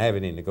 or I didn't have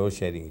any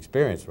negotiating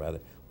experience, rather,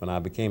 when I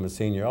became a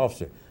senior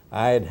officer.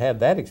 I had had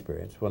that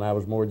experience when I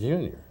was more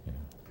junior. Yeah.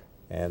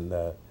 And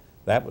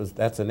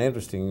that's an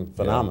interesting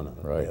phenomenon.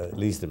 Yeah, right. At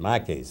least in my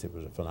case, it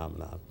was a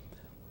phenomenon.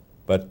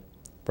 But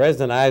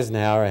President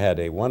Eisenhower had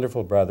a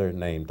wonderful brother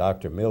named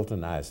Dr.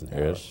 Milton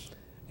Eisenhower. Yes.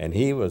 And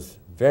he was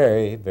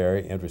very,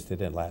 very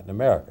interested in Latin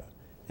America,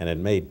 and had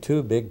made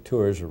 2 big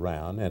tours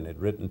around and had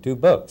written 2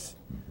 books.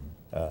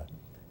 Mm-hmm.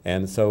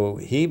 And so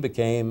he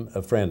became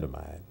a friend of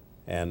mine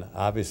and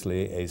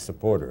obviously a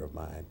supporter of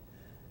mine.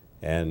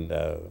 And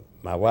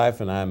my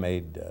wife and I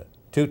made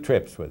 2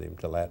 trips with him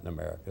to Latin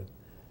America.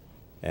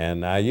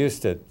 And I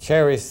used to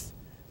cherish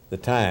the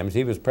times.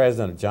 He was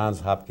president of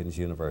Johns Hopkins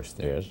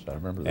University. Yes, I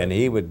remember that. And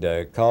he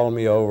would call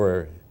me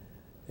over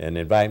and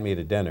invite me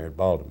to dinner in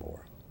Baltimore.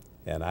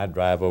 And I'd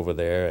drive over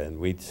there, and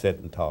we'd sit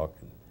and talk,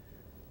 and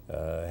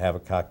have a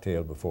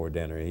cocktail before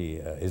dinner.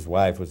 His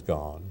wife was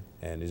gone,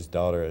 and his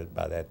daughter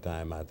by that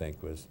time, I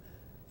think, was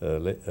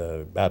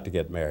about to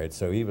get married,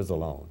 so he was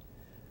alone.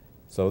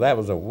 So that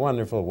was a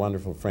wonderful,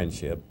 wonderful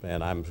friendship,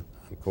 and of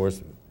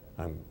course,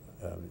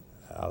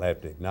 I'll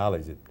have to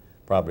acknowledge it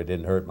probably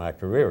didn't hurt my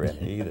career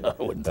any either.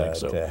 I wouldn't think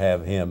so. To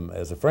have him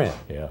as a friend.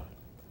 Yeah.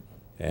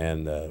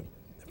 And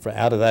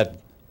out of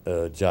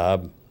that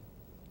job,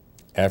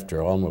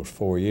 after almost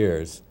 4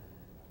 years,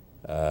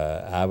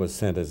 I was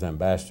sent as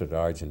ambassador to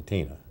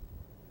Argentina.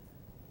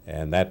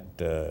 And that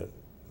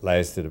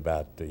lasted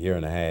about a year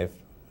and a half,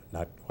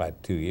 not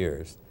quite 2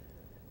 years.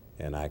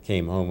 And I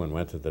came home and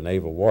went to the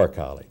Naval War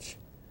College.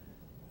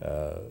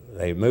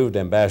 They moved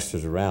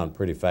ambassadors around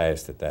pretty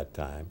fast at that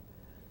time.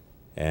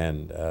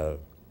 And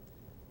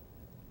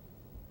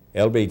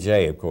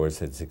LBJ, of course,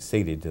 had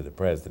succeeded to the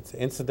presidency.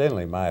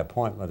 Incidentally, my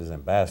appointment as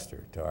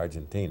ambassador to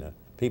Argentina,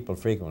 people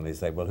frequently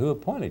say, well, who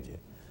appointed you?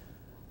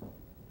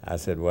 I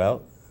said,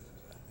 well,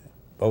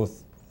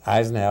 both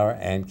Eisenhower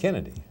and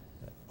Kennedy.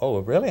 Oh,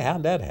 really?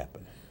 How'd that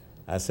happen?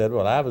 I said,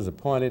 well, I was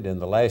appointed in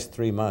the last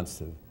 3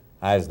 months of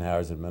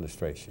Eisenhower's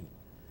administration.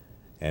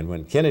 And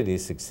when Kennedy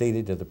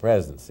succeeded to the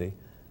presidency,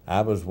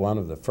 I was one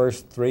of the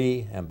first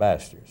 3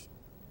 ambassadors.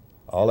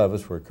 All of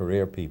us were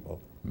career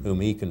people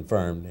whom he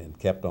confirmed and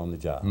kept on the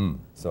job.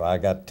 So I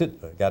got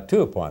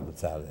 2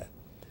 appointments out of that.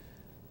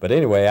 But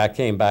anyway, I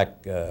came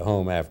back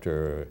home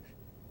after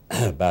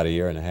about a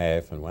year and a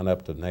half and went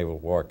up to the Naval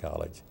War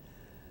College.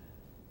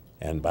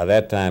 And by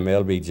that time,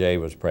 LBJ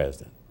was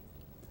president.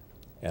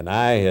 And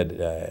I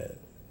had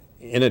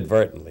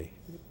inadvertently,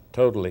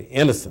 totally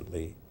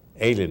innocently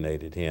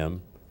alienated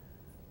him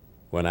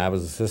when I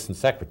was assistant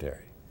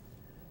secretary.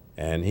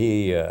 And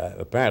he,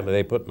 apparently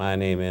they put my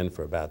name in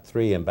for about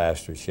 3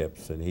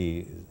 ambassadorships, and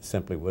he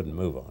simply wouldn't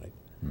move on it.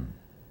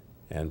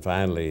 And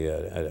finally,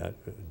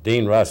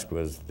 Dean Rusk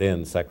was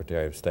then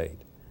Secretary of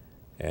State.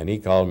 And he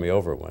called me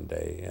over one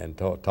day and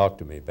talked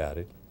to me about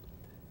it.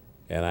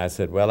 And I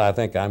said, well, I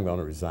think I'm going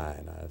to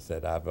resign. I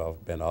said, I've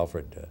been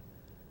offered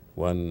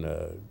one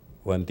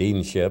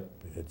deanship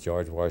at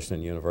George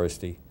Washington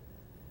University,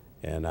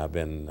 and I've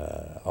been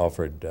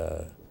offered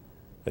a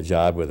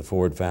job with the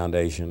Ford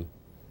Foundation,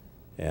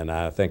 and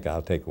I think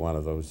I'll take one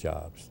of those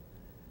jobs.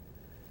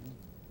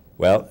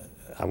 Well,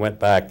 I went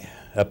back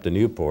up to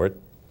Newport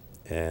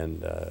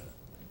and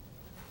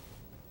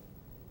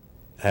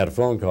had a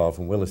phone call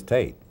from Willis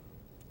Tate.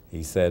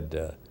 He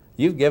said,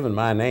 you've given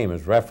my name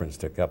as reference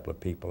to a couple of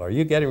people. Are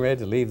you getting ready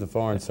to leave the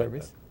Foreign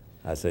Service?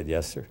 I said,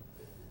 yes, sir.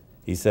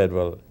 He said,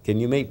 well, can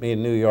you meet me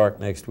in New York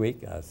next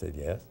week? I said,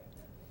 yes.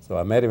 So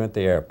I met him at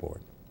the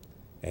airport,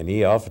 and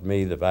he offered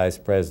me the vice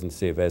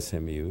presidency of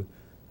SMU.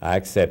 I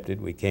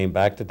accepted. We came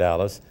back to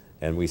Dallas,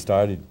 and we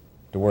started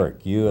to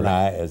work, you and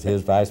I as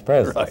his vice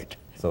president. Right.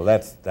 So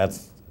that's.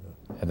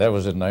 And that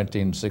was in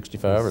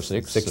 1965 or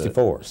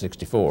 64.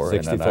 64,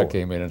 and then I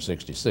came in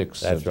 66.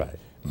 That's right.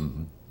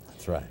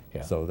 That's right.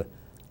 Yeah.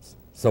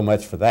 So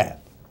much for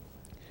that.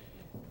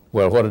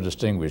 Well, what a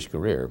distinguished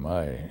career,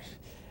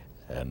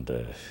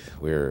 and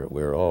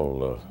we're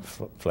all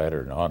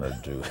flattered and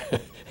honored to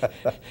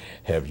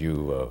have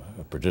you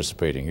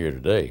participating here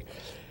today.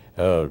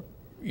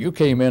 You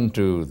came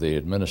into the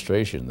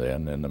administration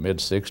then in the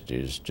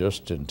mid-60s,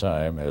 just in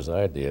time, as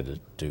I did,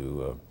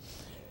 to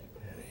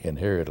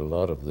inherit a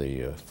lot of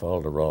the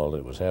falderall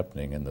that was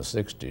happening in the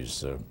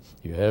 60s.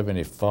 You have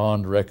any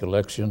fond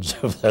recollections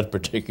of that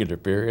particular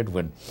period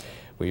when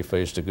we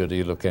faced a good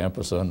deal of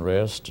campus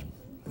unrest?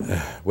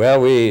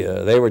 Well,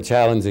 they were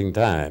challenging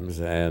times,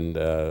 and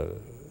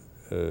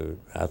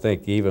I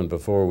think even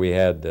before we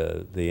had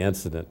the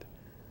incident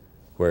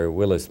where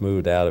Willis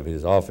moved out of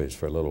his office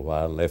for a little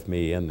while and left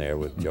me in there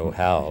with Joe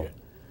Howell,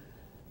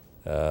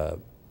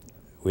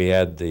 we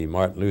had the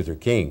Martin Luther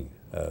King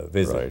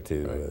visit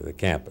to the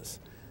campus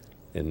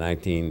in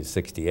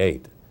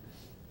 1968.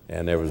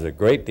 And there was a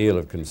great deal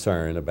of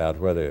concern about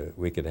whether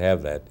we could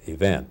have that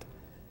event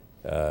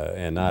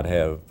and not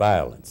have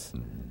violence.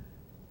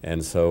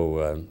 And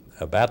so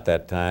about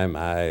that time,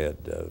 I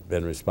had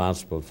been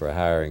responsible for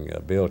hiring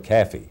Bill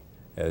Caffey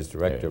as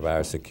director of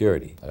our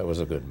security. That was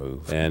a good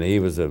move. And he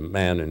was a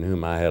man in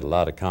whom I had a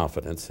lot of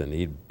confidence, and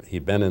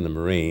he'd been in the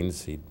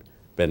Marines. He'd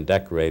been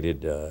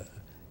decorated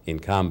in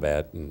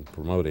combat and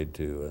promoted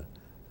to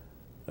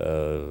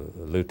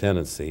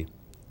lieutenancy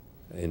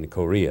in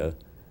Korea,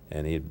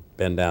 and he'd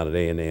been down at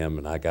A&M,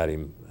 and I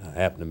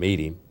happened to meet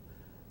him,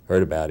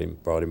 heard about him,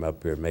 brought him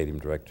up here, made him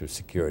director of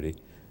security.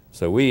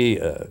 So we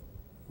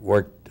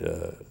worked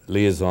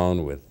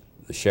liaison with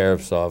the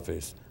sheriff's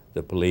office,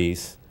 the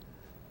police,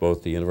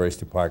 both the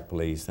University Park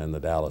Police and the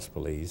Dallas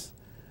Police,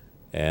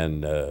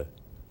 and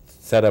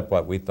set up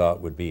what we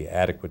thought would be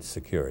adequate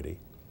security.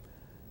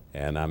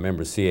 And I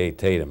remember C.A.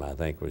 Tatum, I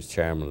think, was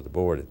chairman of the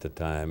board at the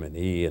time, and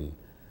he and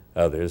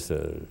others,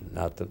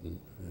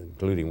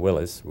 including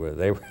Willis,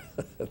 they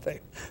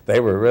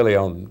were really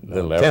on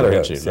the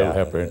tenterhooks. Little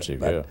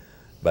apprehensive, yeah.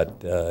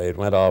 But it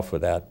went off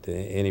without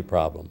any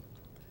problem.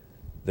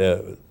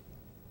 The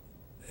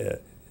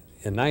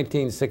in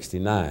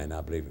 1969,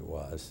 I believe it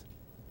was,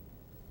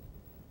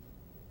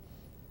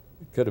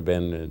 it could have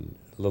been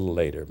a little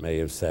later, May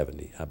of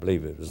 70. I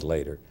believe it was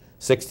later.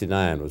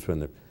 69 was when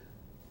the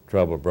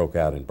trouble broke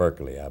out in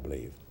Berkeley, I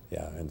believe.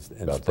 Yeah, and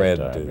spread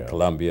to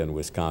Columbia and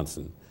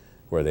Wisconsin,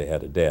 where they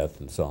had a death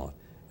and so on.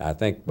 I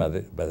think by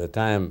the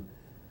time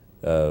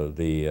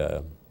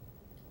the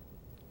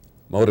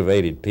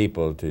motivated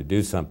people to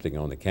do something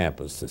on the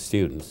campus, the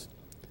students,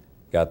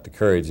 got the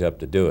courage up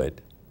to do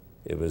it,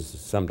 it was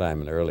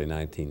sometime in early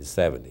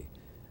 1970.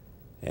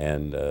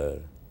 And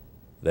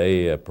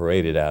they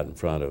paraded out in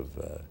front of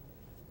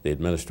the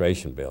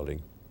administration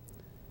building,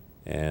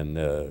 and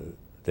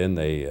then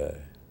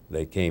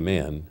they came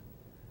in,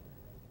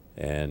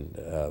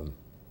 and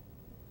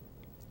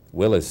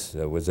Willis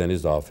was in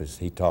his office.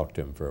 He talked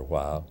to him for a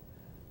while.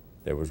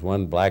 There was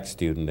one black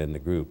student in the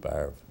group,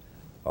 our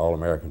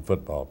All-American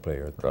football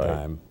player at the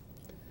time,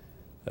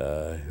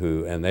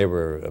 and they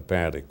were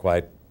apparently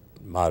quite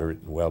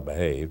moderate and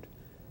well-behaved.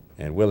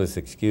 And Willis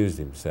excused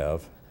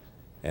himself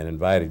and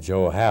invited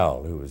Joe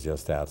Howell, who was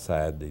just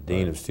outside, the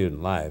Dean of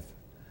Student Life,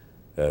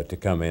 to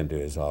come into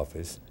his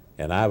office.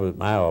 And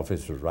my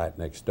office was right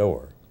next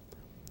door.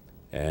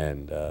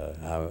 And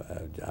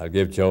I'll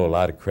give Joe a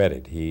lot of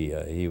credit.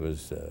 He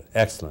was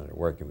excellent at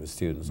working with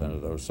students under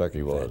those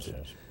circumstances. He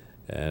was, yes.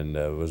 And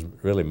was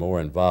really more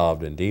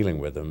involved in dealing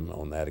with them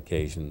on that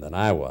occasion than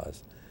I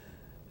was.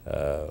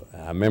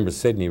 I remember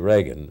Sidney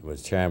Reagan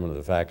was chairman of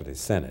the Faculty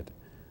Senate.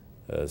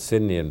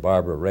 Sidney and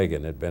Barbara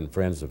Reagan had been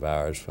friends of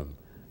ours from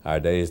our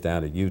days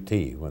down at UT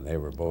when they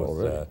were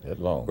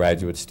both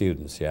graduate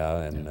students,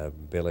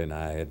 and Billy and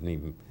I hadn't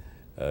even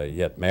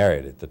yet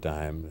married at the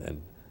time,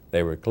 and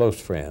they were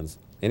close friends.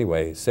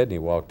 Anyway, Sidney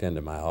walked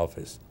into my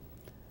office,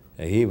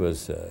 and he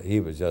was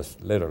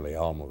just literally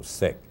almost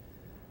sick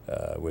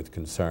with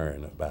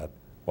concern about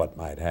what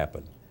might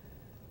happen.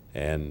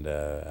 And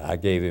I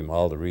gave him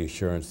all the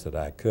reassurance that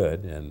I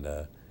could,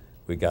 and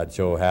we got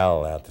Joe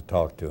Howell out to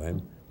talk to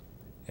him.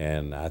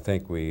 And I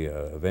think we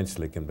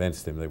eventually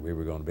convinced him that we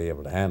were going to be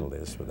able to handle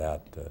this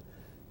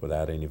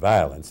without any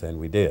violence, and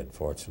we did,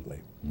 fortunately.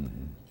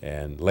 Mm-hmm.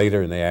 And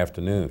later in the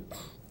afternoon,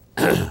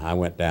 I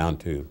went down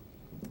to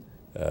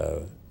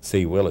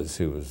see Willis,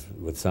 who was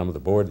with some of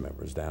the board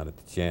members down at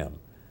the gym,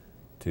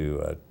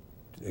 to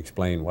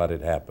explain what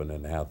had happened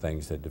and how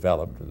things had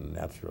developed, and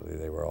naturally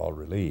they were all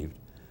relieved.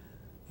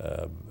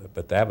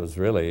 But that was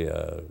really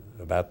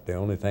about the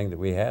only thing that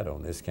we had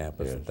on this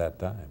campus at that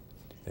time.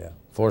 Yeah.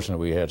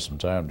 Fortunately, we had some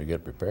time to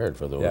get prepared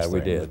for those things.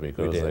 We did.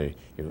 Because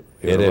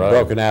it had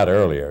broken out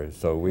earlier,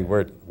 so we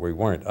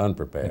weren't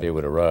unprepared. And they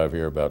would arrive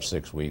here about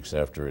 6 weeks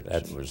after it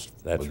was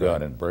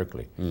begun in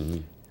Berkeley.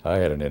 Mm-hmm. I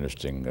had an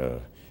interesting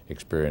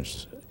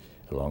experience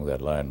along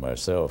that line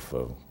myself.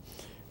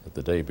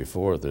 The day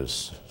before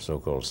this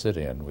so-called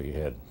sit-in, we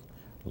had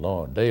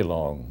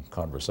day-long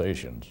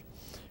conversations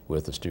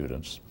with the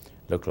students.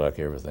 Looked like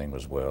everything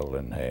was well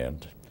in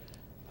hand.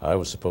 I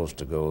was supposed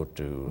to go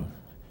to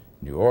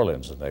New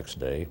Orleans the next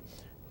day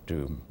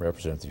to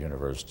represent the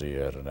university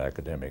at an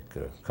academic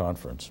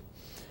conference.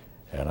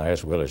 And I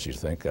asked Willis, you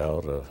think I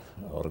ought to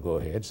go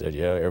ahead? He said,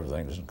 yeah,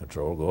 everything's in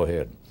control, go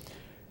ahead.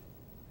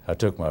 I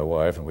took my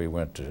wife and we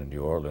went to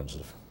New Orleans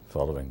the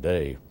following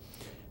day,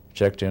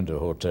 checked into a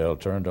hotel,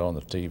 turned on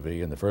the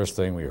TV, and the first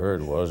thing we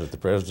heard was that the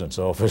president's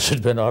office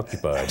had been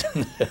occupied.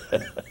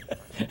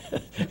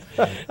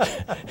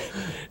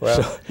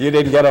 Well, so, you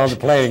didn't get on the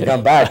plane and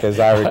come back, as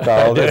I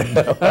recall.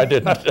 I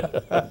didn't.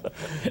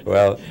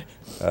 Well,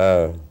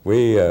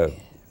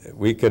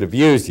 we could have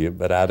used you,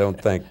 but I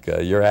don't think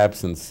your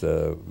absence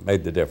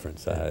made the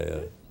difference.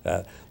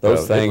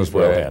 Those things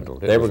were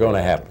handled. They were going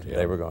to happen. Yeah.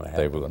 They were going to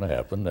happen. They were going to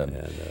happen.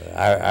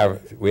 And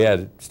we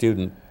had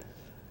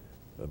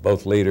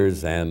both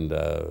leaders and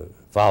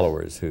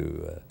followers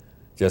who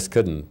just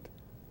couldn't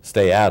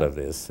stay out of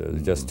this. There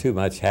was just too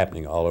much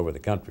happening all over the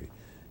country.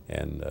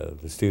 And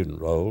the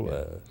student role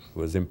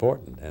was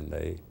important, and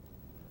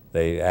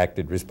they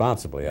acted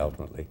responsibly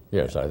ultimately.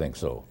 Yes, I think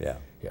so. Yeah.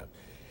 Yeah.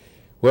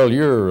 Well,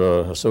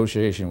 your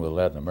association with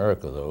Latin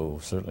America, though,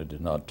 certainly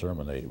did not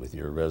terminate with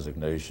your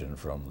resignation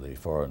from the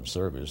Foreign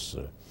Service.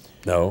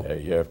 No.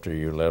 After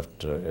you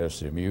left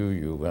SMU,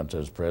 you went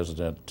as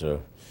president to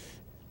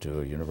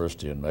a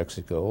university in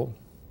Mexico.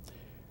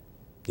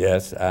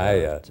 Yes,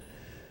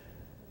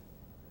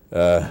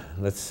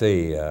 let's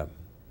see. I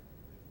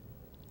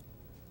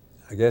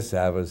guess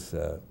it was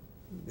in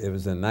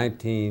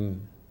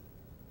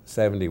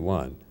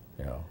 1971.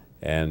 Yeah.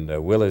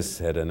 And Willis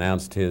Tate had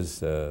announced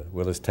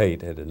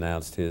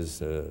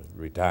his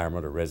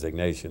retirement or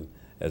resignation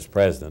as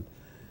president.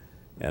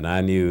 And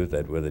I knew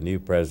that with a new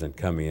president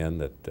coming in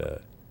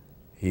that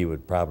he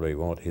would probably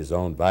want his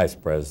own vice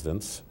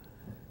presidents.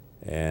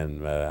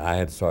 And I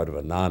had sort of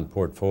a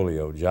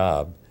non-portfolio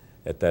job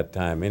at that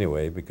time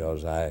anyway,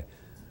 because I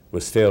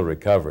was still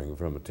recovering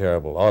from a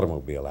terrible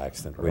automobile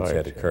accident which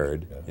had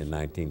occurred in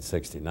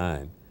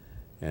 1969.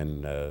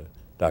 And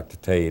Dr.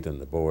 Tate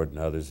and the board and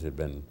others had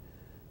been,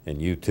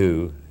 and you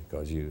too,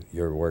 because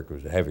your work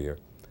was heavier,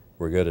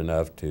 were good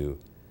enough to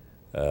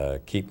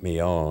keep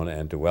me on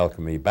and to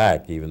welcome me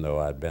back, even though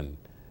I'd been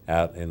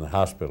out in the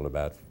hospital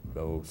about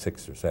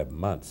 6 or 7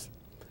 months.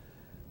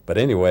 But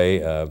anyway,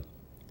 one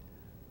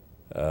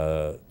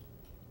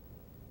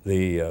of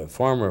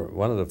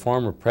the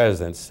former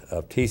presidents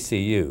of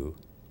TCU,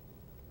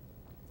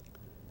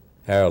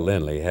 Harold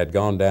Lindley, had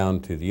gone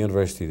down to the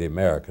University of the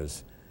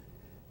Americas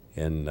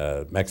in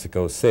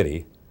Mexico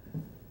City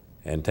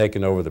and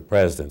taken over the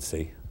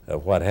presidency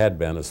of what had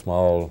been a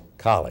small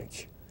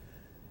college.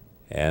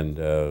 And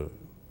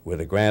with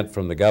a grant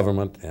from the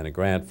government and a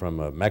grant from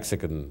a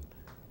Mexican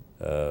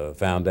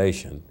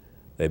foundation,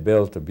 they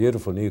built a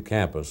beautiful new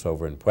campus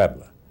over in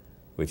Puebla,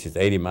 which is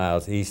 80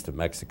 miles east of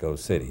Mexico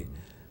City.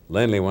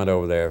 Lindley went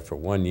over there for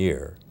 1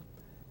 year,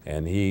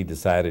 and he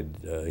decided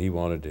he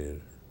wanted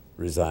to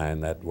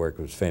resign. That work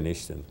was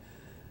finished,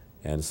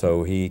 and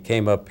so he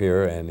came up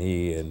here and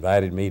he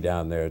invited me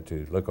down there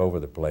to look over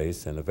the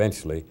place, and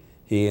eventually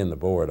he and the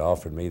board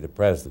offered me the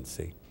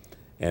presidency.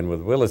 And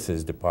with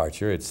Willis's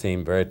departure, it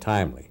seemed very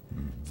timely.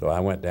 So I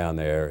went down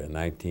there in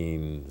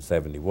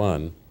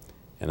 1971,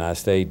 and I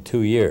stayed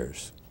 2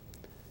 years.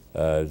 It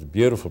was a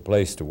beautiful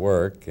place to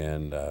work,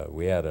 and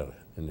we had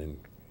an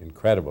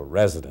incredible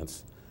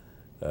residence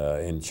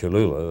in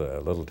Cholula,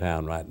 a little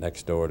town right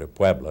next door to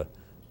Puebla,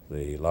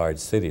 the large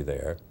city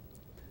there.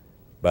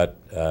 But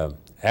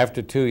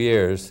after 2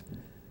 years,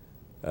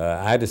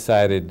 I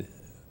decided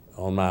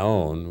on my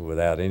own,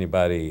 without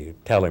anybody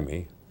telling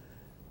me,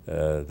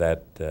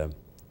 that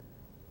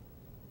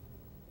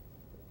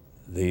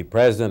the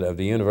president of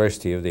the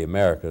University of the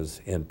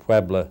Americas in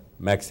Puebla,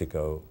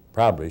 Mexico,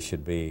 probably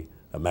should be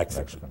a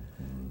Mexican.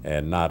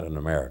 And not an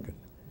American.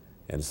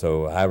 And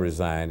so I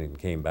resigned and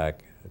came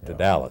back to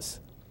Dallas.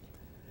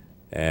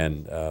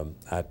 And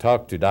I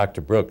talked to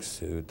Dr. Brooks,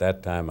 who at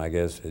that time, I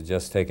guess, had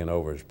just taken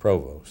over as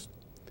provost.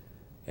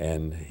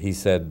 And he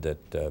said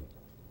that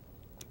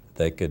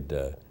they could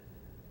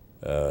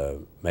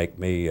make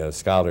me a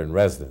scholar in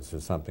residence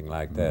or something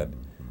like that.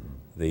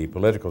 The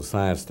political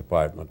science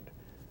department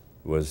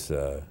was,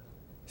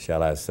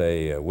 shall I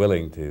say,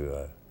 willing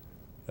to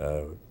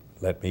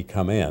let me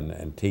come in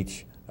and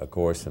teach a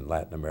course in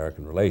Latin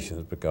American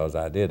relations, because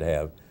I did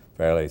have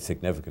fairly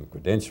significant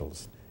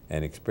credentials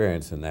and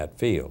experience in that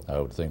field. I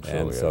would think so,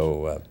 and yes.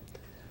 so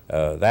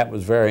that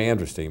was very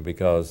interesting,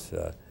 because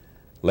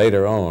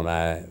later on,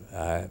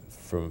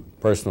 from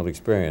personal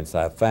experience,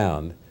 I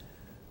found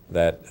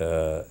that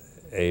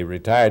a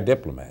retired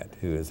diplomat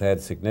who has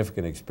had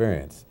significant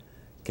experience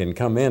can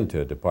come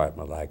into a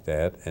department like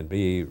that and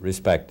be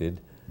respected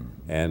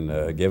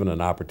and given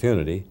an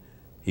opportunity.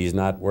 He's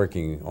not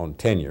working on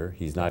tenure.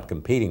 He's not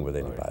competing with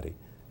anybody. Right.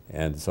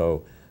 And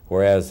so,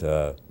 whereas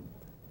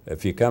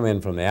if you come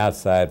in from the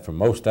outside from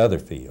most other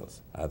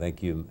fields, I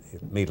think you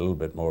meet a little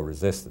bit more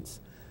resistance.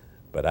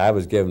 But I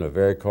was given a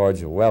very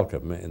cordial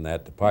welcome in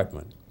that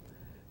department.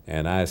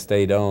 And I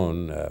stayed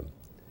on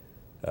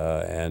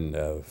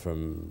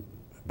from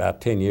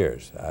about 10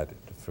 years,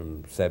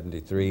 from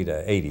 73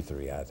 to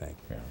 83, I think,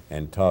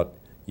 and taught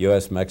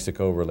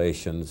U.S.-Mexico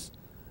relations,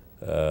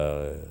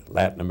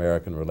 Latin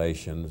American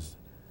relations,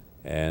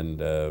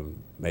 and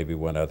maybe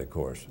one other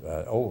course.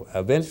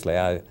 Eventually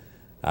I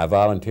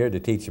volunteered to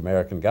teach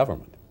American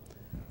government.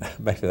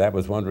 Maybe that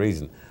was one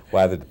reason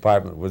why the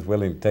department was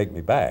willing to take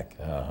me back.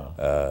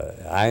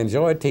 I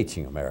enjoyed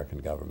teaching American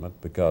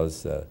government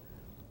because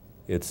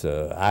it's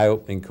an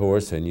eye-opening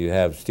course, and you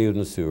have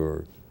students who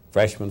are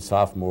freshmen,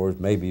 sophomores,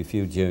 maybe a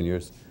few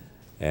juniors,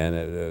 and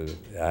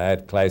I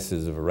had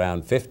classes of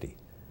around 50.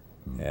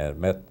 And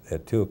met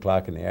at 2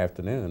 o'clock in the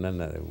afternoon,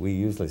 and we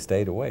usually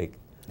stayed awake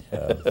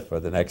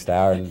for the next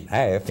hour and a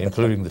half,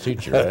 including the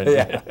teacher. Right?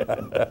 Yeah.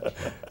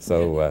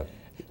 So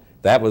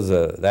that was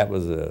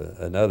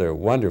another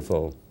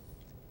wonderful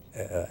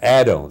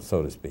add-on,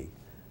 so to speak,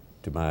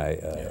 to my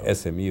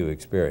SMU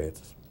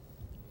experience.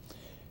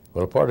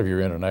 Well, part of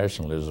your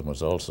internationalism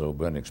has also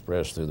been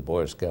expressed through the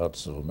Boy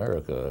Scouts of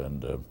America,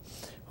 and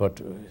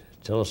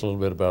tell us a little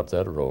bit about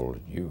that role.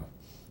 You've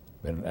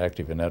been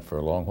active in that for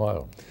a long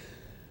while.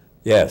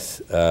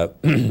 Yes.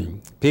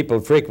 People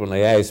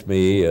frequently ask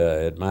me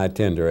at my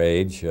tender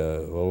age,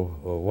 well,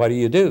 what do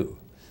you do?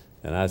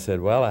 And I said,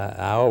 well,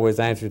 I always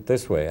answer it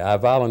this way. I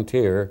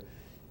volunteer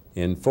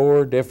in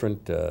 4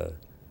 different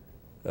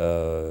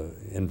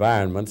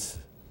environments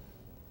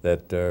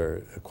that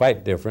are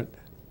quite different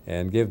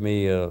and give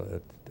me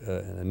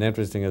an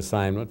interesting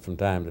assignment from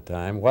time to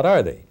time. What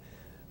are they?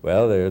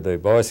 Well, they're the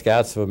Boy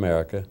Scouts of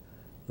America,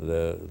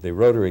 the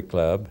Rotary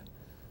Club,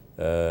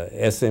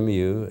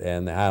 SMU,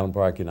 and the Highland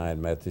Park United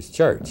Methodist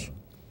Church.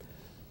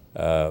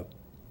 I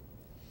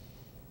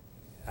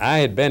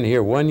had been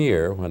here 1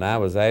 year when I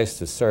was asked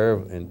to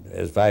serve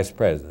as vice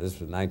president. This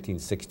was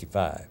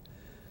 1965.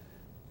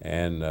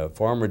 And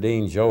former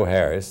Dean Joe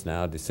Harris,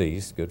 now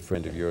deceased, good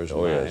friend of yours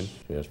and mine,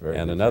 yes, very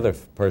and good another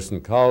person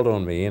called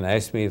on me and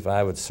asked me if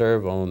I would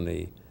serve on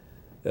the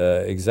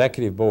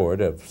executive board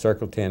of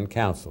Circle 10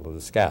 Council of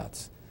the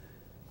Scouts.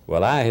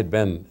 Well, I had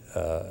been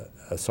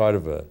a sort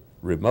of a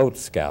remote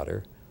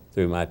scouter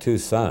through my 2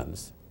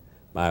 sons,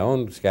 my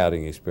own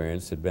scouting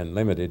experience had been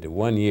limited to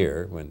 1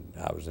 year when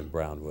I was in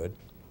Brownwood,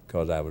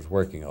 because I was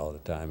working all the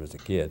time as a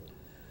kid.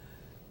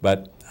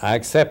 But I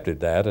accepted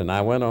that, and I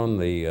went on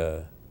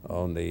the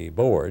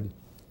board,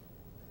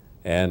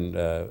 and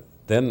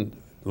then,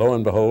 lo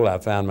and behold, I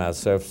found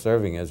myself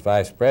serving as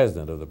vice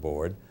president of the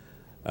board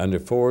under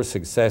 4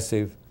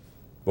 successive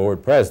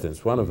board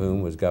presidents, one of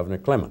whom was Governor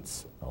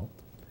Clements. Oh.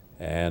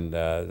 And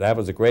that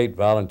was a great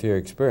volunteer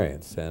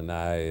experience, and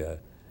I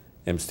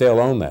am still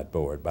on that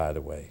board, by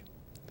the way.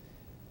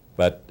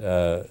 But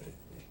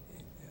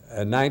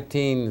in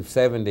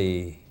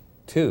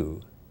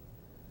 1972,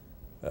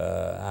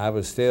 I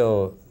was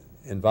still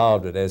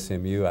involved at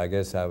SMU. I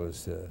guess I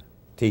was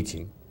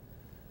teaching.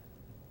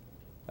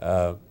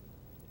 I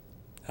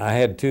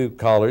had 2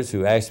 callers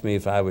who asked me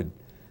if I would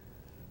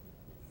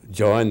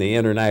join the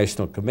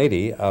International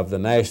Committee of the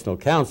National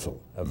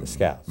Council of the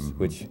Scouts,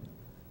 which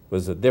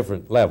was a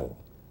different level.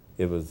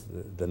 It was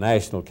the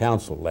National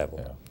Council level.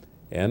 Yeah.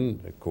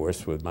 And, of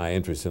course, with my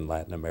interest in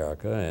Latin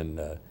America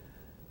and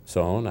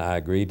so on, I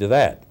agreed to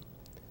that.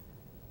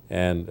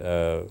 And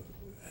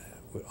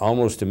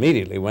almost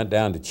immediately went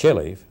down to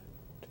Chile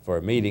for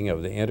a meeting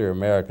of the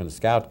Inter-American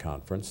Scout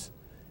Conference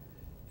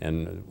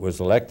and was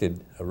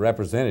elected a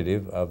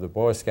representative of the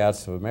Boy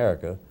Scouts of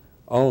America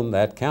on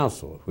that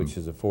council, which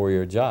is a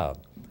 4-year job.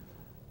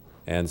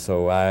 And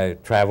so I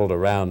traveled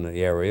around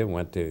the area,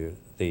 went to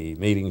the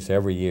meetings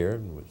every year,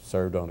 and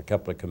served on a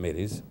couple of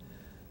committees,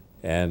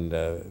 and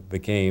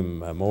became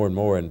more and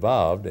more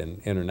involved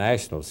in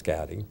international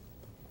scouting.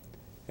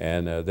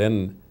 And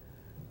then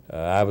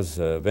I was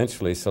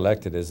eventually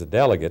selected as a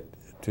delegate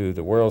to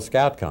the World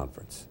Scout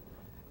Conference.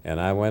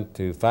 And I went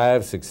to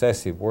 5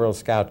 successive World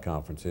Scout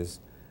Conferences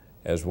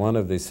as one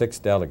of the 6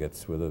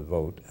 delegates with a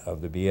vote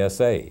of the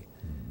BSA.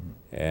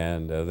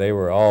 And they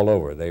were all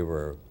over. They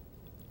were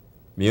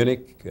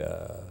Munich,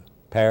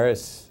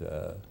 Paris,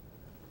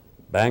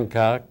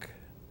 Bangkok,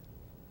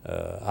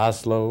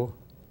 Oslo,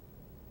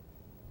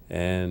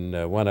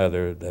 and one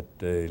other that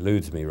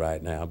eludes me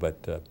right now,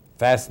 but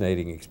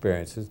fascinating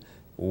experiences.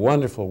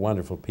 Wonderful,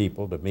 wonderful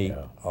people to meet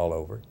all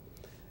over.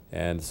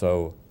 And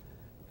so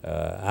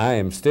I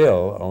am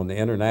still on the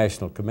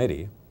International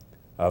Committee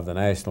of the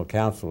National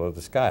Council of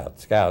the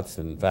Scouts.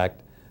 In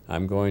fact,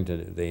 I'm going to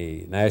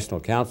the National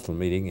Council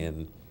meeting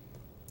in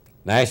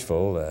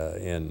Nashville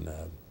in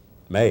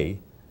May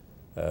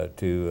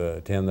to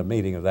attend the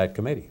meeting of that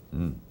committee.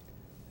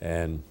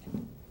 And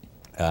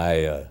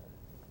I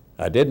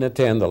didn't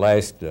attend the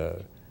last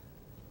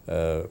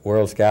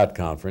World Scout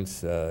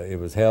Conference. It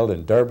was held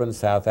in Durban,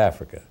 South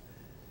Africa.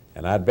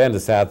 And I'd been to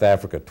South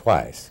Africa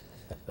twice.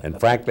 And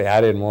frankly,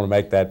 I didn't want to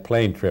make that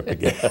plane trip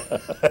again.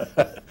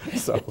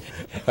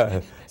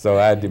 So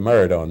I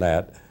demurred on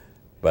that.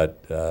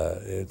 But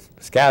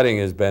scouting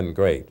has been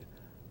great.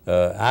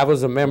 I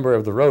was a member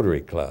of the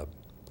Rotary Club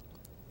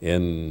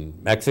in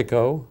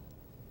Mexico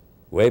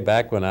way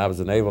back when I was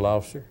a naval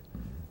officer.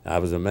 I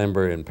was a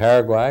member in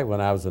Paraguay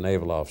when I was a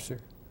naval officer.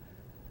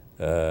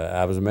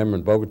 I was a member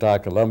in Bogota,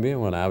 Colombia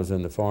when I was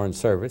in the Foreign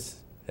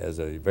Service as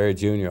a very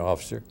junior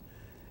officer.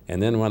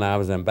 And then when I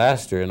was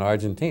ambassador in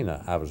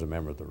Argentina, I was a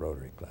member of the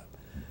Rotary Club.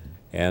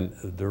 And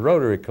the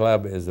Rotary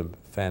Club is a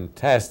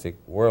fantastic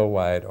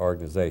worldwide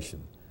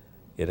organization.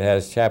 It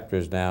has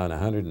chapters now in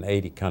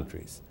 180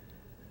 countries.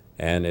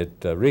 And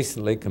it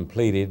recently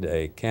completed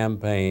a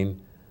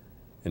campaign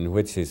in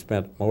which they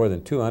spent more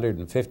than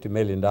 $250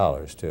 million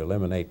to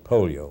eliminate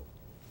polio,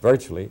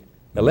 virtually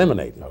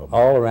eliminate it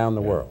all around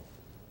the world.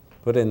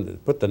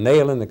 Put the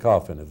nail in the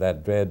coffin of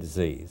that dread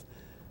disease.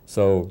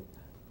 So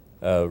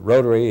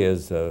Rotary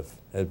has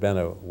been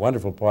a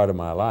wonderful part of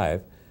my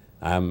life.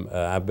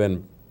 I've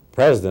been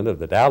president of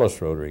the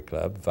Dallas Rotary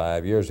Club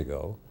 5 years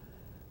ago,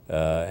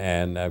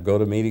 and I go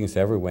to meetings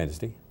every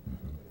Wednesday.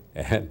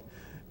 And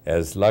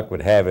as luck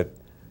would have it,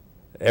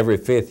 every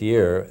 5th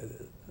year,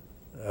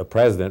 a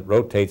president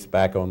rotates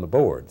back on the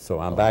board.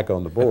 So I'm back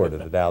on the board of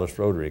the Dallas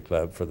Rotary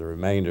Club for the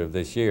remainder of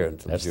this year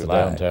until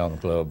July. That's the downtown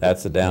club.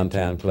 That's the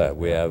downtown club.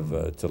 We have,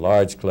 it's a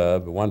large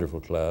club, a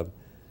wonderful club,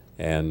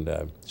 and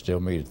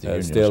still meet at the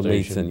Union still Station.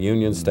 meets in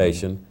Union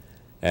Station,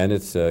 and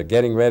it's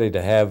getting ready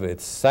to have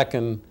its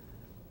 2nd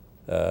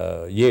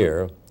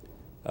year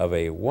of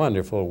a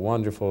wonderful,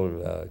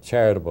 wonderful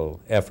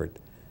charitable effort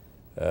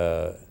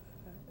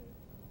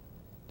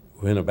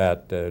when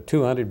about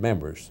 200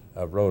 members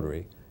of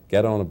Rotary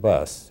get on a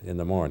bus in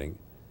the morning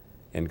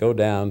and go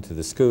down to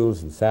the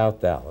schools in South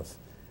Dallas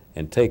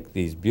and take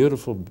these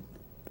beautiful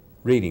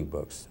reading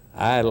books.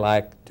 I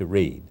like to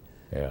read.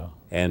 Yeah.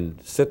 And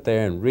sit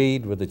there and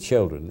read with the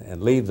children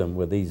and leave them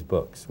with these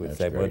books, which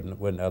they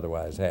wouldn't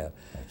otherwise have.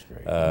 That's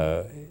great.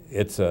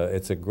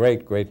 It's a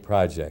great, great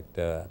project.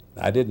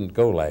 I didn't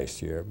go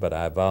last year, but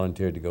I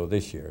volunteered to go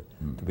this year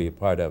to be a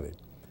part of it.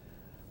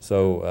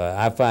 So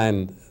I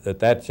find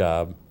that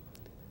job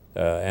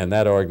and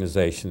that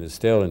organization is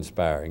still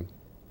inspiring.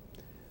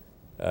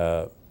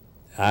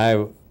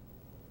 I've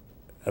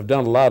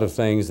done a lot of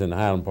things in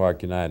Highland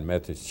Park United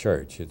Methodist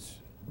Church.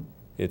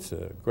 It's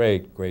a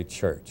great, great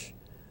church.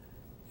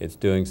 it's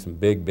doing some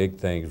big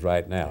things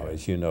right now,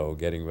 as you know,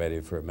 getting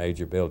ready for a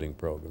major building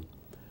program.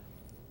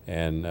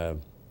 And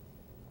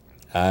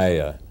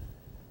I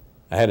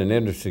had an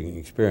interesting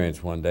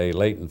experience one day.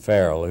 Leighton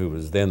Farrell, who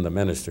was then the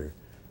minister,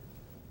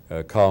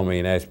 called me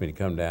and asked me to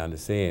come down to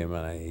see him.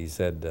 And he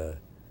said,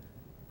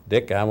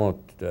 Dick, I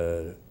want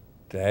to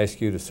ask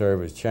you to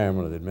serve as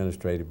chairman of the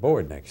administrative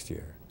board next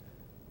year.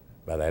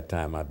 By that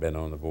time, I'd been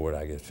on the board,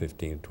 I guess,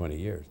 15, 20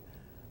 years.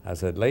 I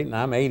said, Leighton,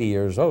 I'm 80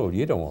 years old.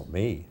 You don't want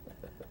me.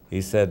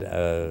 He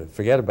said,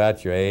 forget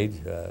about your age.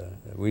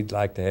 We'd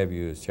like to have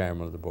you as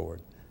chairman of the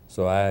board.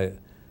 So I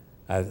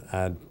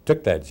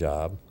took that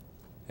job,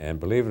 and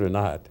believe it or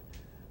not,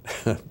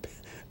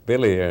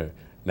 Billy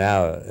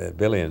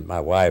and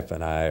my wife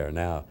and I are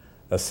now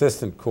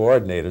assistant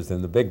coordinators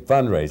in the big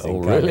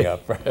fundraising coming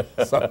up.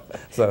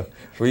 So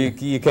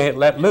you can't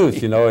let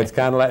loose. You know, it's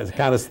kind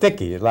of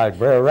sticky. It's like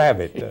Brer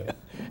Rabbit.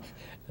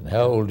 And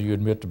how old do you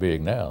admit to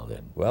being now,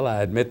 then? Well,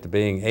 I admit to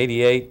being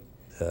 88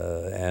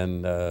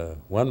 and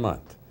 1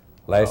 month,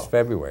 last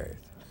February,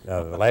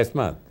 last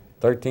month,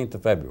 13th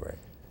of February.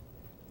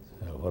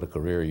 What a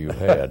career you've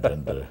had,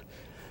 and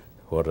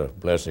what a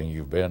blessing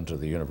you've been to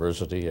the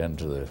university and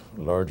to the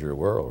larger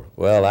world.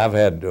 Well, I've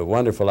had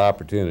wonderful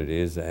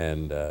opportunities,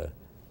 and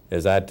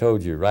as I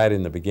told you right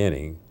in the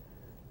beginning,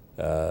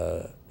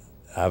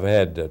 I've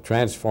had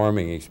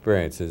transforming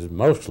experiences,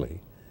 mostly,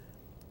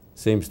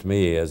 seems to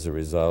me, as a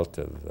result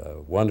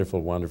of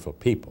wonderful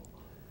people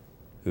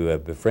who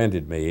have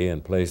befriended me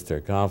and placed their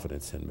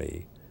confidence in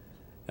me.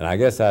 And I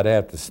guess I'd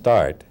have to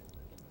start,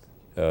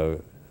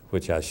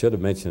 which I should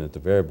have mentioned at the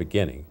very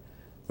beginning,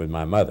 with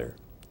my mother.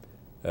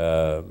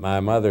 My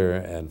mother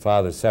and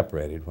father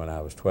separated when I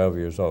was 12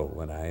 years old,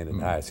 when I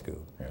entered high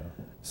school. Yeah.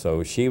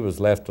 So she was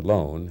left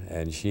alone,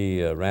 and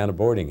she ran a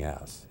boarding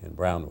house in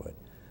Brownwood,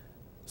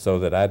 so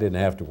that I didn't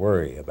have to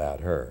worry about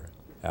her.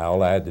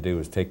 All I had to do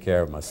was take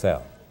care of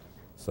myself.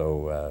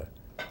 So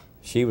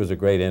she was a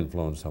great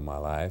influence on my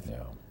life.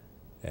 Yeah.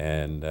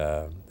 And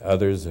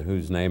others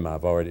whose names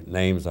I've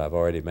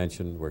already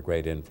mentioned were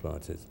great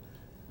influences.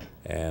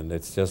 And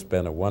it's just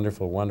been a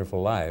wonderful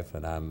life,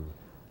 and I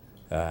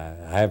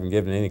haven't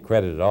given any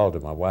credit at all to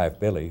my wife,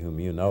 Billy,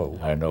 whom you know.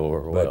 I know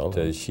her well. But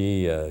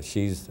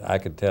I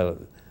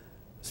could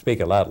speak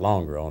a lot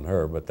longer on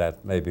her, but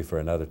that may be for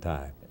another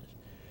time.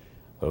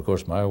 Well, of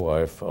course, my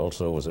wife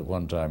also was at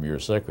one time your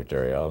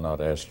secretary. I'll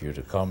not ask you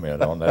to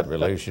comment on that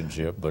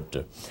relationship,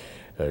 but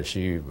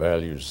she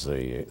values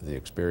the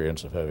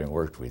experience of having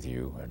worked with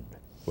you, and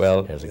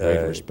has a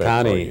great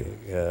respect for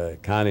you.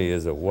 Connie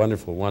is a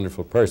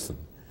wonderful person,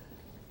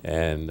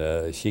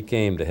 and she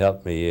came to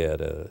help me at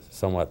a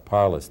somewhat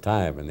parlous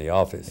time in the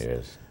office.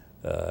 Yes.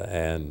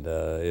 And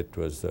it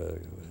was a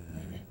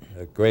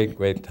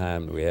great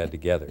time that we had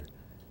together.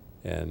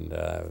 And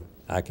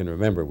I can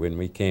remember when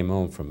we came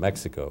home from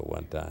Mexico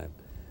one time,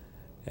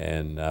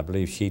 and I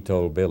believe she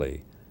told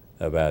Billy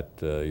about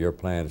your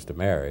plans to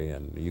marry,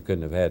 and you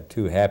couldn't have had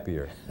two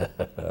happier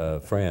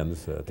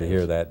friends to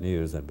hear that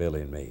news than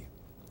Billy and me.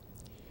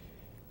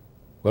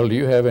 Well, do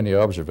you have any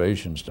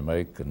observations to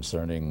make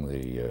concerning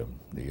the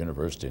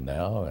university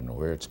now and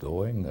where it's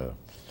going?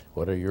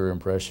 What are your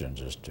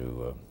impressions as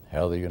to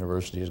how the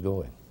university is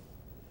going?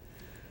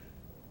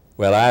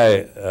 Well,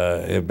 I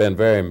have been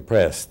very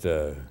impressed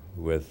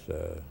with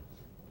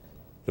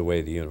the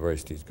way the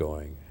university is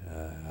going.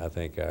 I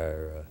think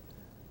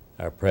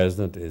our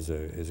president is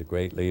a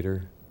great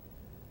leader,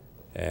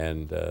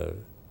 and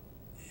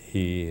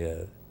he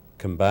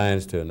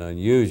combines to an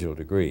unusual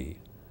degree,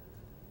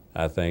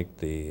 I think,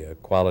 the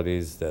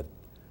qualities that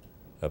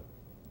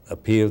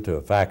appeal to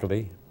a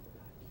faculty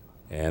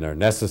and are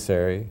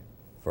necessary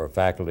for a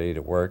faculty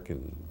to work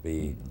and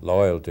be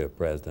loyal to a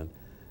president,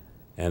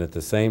 and at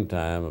the same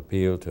time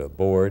appeal to a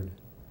board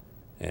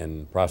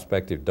and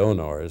prospective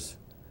donors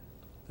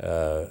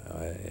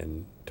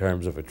in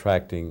terms of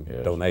attracting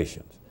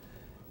donations.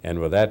 And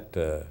with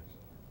that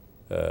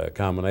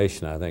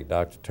combination, I think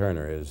Dr.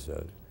 Turner has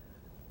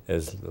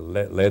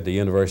led the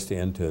university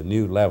into a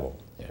new level.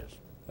 Yes.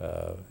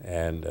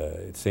 And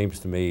it seems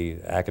to me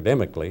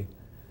academically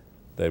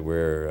that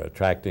we're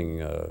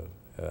attracting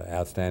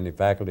outstanding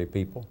faculty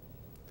people.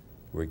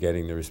 We're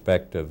getting the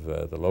respect of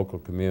the local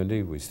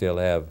community. We still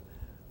have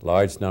a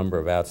large number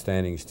of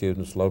outstanding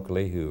students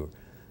locally who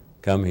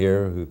come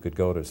here who could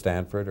go to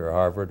Stanford or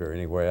Harvard or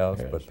anywhere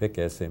else, but pick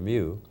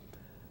SMU.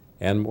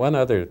 And one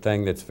other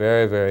thing that's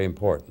very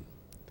important,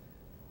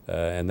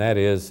 and that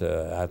is,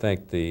 I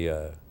think,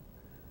 the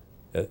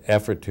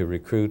effort to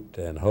recruit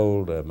and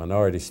hold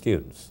minority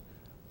students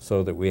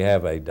so that we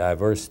have a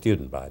diverse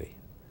student body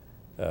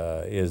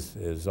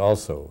is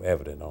also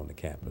evident on the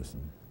campus.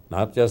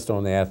 Not just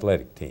on the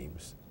athletic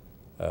teams,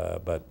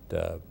 but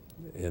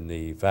in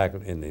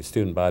the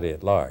student body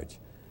at large.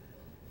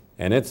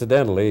 And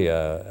incidentally,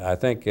 I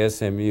think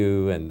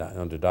SMU, and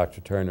under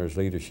Dr. Turner's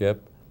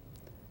leadership,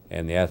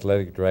 and the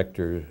athletic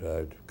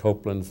director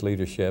Copeland's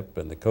leadership,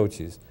 and the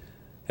coaches,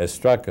 has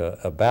struck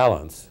a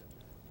balance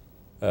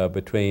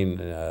between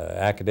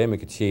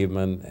academic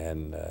achievement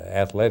and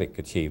athletic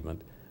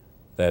achievement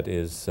that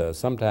is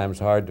sometimes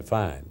hard to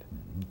find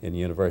in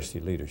university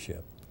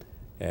leadership.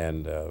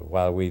 And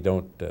while we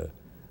don't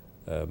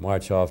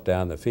march off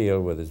down the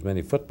field with as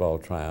many football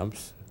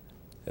triumphs,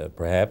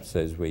 perhaps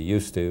as we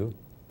used to,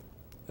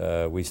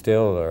 we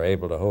still are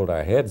able to hold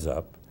our heads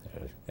up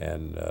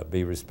and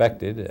be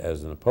respected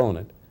as an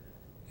opponent.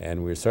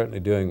 And we're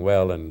certainly doing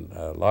well in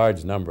a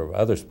large number of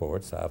other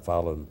sports. I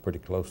follow them pretty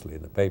closely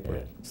in the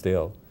paper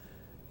still.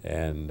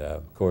 And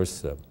of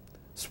course,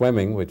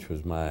 swimming, which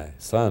was my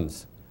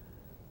son's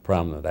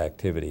prominent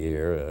activity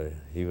here.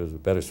 He was a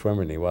better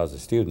swimmer than he was a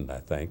student, I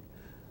think.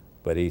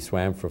 But he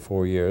swam for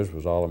 4 years,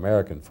 was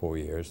All-American 4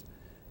 years.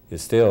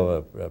 Is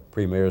still a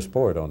premier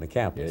sport on the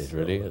campus. Yeah, it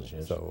really is,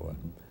 yes. So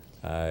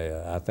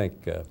I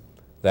think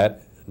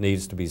that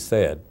needs to be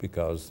said,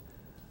 because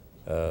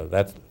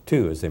that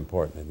too is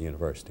important in the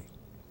university.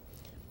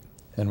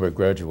 And we're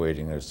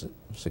graduating a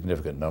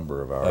significant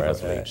number of our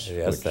athletes.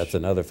 Yes, that's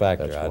another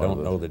factor. I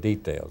don't know the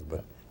details,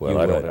 but well,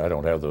 I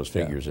don't have those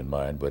figures in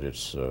mind, but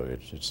it's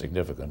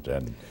significant,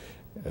 and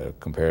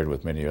compared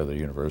with many other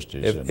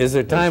universities. Is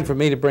there time for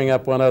me to bring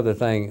up one other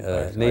thing,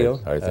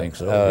 Neill? I think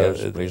so.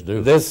 Yes, please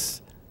do.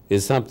 This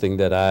is something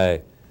that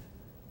I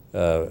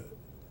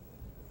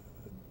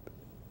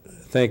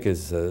think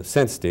is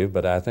sensitive,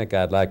 but I think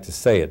I'd like to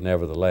say it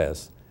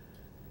nevertheless.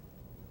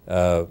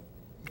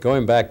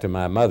 Going back to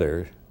my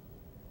mother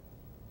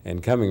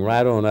and coming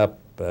right on up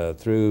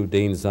through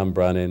Dean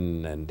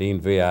Zumbrunnin and Dean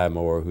V.I.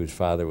 Moore, whose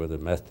father was a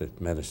Methodist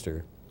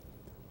minister,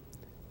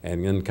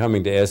 and then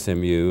coming to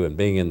SMU and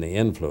being in the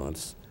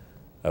influence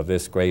of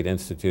this great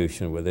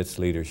institution with its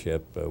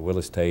leadership,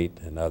 Willis Tate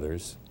and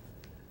others,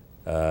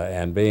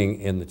 and being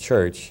in the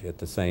church at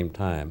the same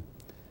time,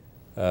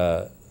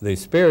 the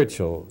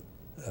spiritual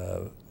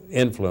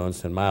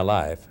influence in my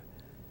life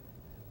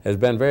has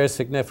been very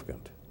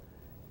significant,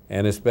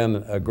 and it's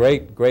been a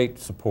great, great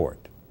support.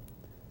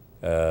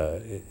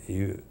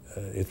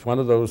 It's one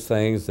of those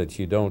things that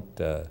you don't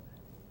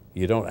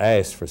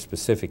ask for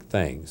specific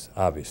things,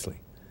 obviously,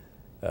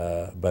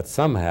 but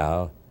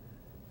somehow,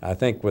 I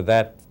think with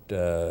that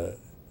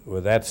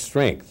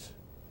strength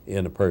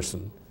in a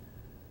person,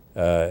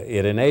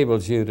 it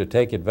enables you to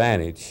take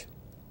advantage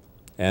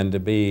and to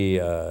be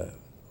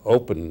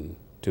open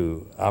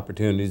to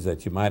opportunities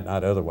that you might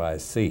not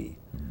otherwise see.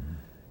 Mm-hmm.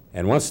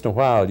 And once in a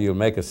while, you'll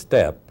make a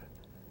step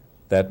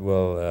that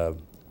will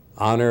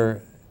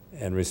honor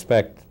and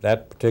respect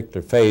that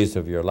particular phase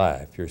of your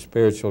life, your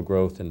spiritual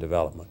growth and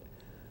development,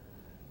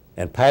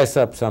 and pass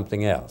up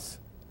something else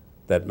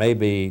that may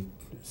be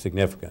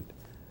significant.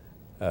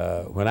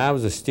 When I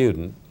was a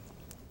student,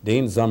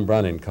 Dean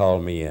Zumbrunnin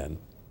called me in.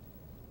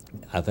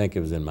 I think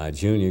it was in my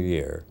junior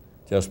year,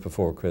 just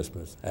before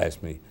Christmas,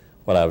 asked me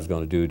what I was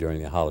going to do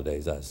during the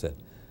holidays. I said,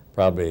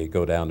 probably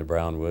go down to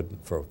Brownwood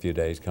for a few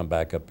days, come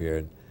back up here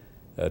and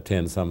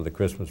attend some of the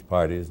Christmas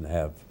parties and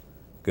have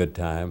a good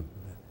time.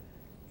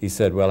 He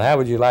said, well, how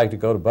would you like to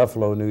go to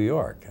Buffalo, New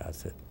York? I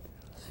said,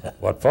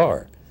 what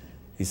for?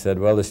 He said,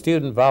 well, the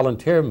student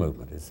volunteer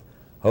movement is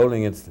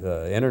holding its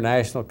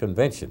international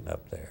convention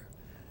up there.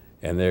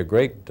 And there are a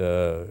great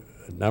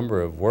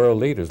number of world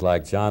leaders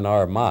like John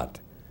R. Mott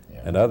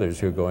and others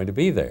who are going to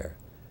be there.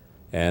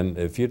 And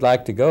if you'd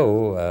like to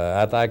go,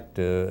 I'd like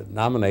to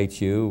nominate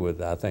you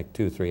with, I think,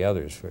 2 or 3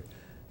 others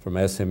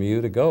from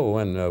SMU to go,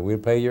 and we'll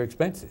pay your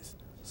expenses.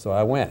 So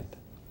I went.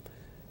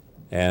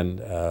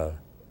 And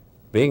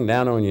being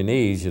down on your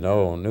knees, you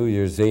know, on New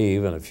Year's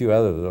Eve and a few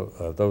other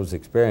of those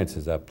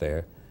experiences up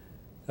there,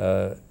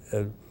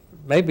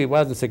 maybe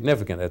wasn't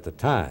significant at the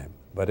time,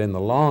 but in the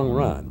long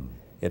run,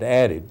 it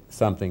added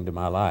something to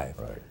my life.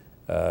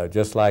 Right.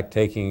 Just like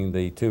taking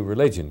the 2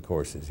 religion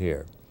courses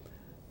here.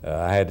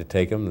 I had to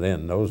take them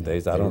then in those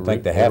days. I don't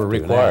think they have to. They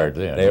were required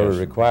then. They were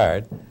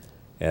required.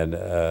 And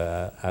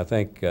I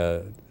think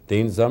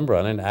Dean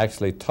Zumbrunnin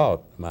actually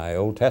taught my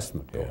Old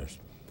Testament course.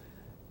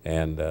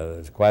 And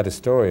there's quite a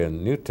story in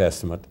the New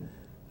Testament.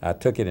 I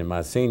took it in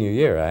my senior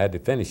year. I had to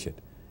finish it.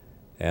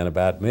 And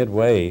about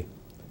midway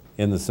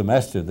in the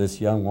semester,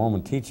 this young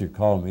woman teacher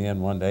called me in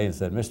one day and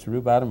said, Mr.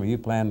 Rubottom, are you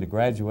planning to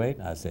graduate?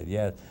 And I said,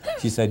 yes.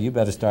 She said, you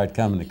better start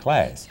coming to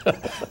class.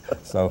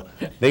 So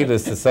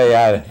needless to say,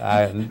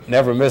 I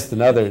never missed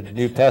another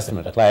New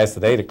Testament class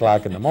at 8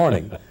 o'clock in the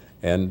morning.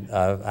 And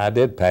I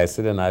did pass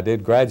it, and I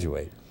did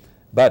graduate.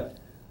 But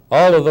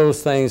all of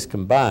those things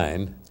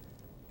combined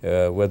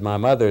with my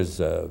mother's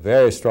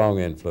very strong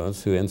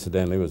influence, who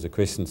incidentally was a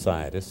Christian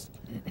Scientist,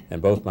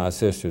 and both my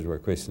sisters were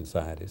Christian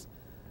Scientists.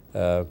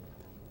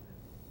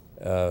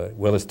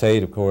 Willis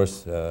Tate, of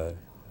course,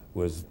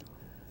 was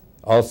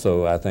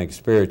also, I think,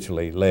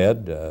 spiritually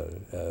led,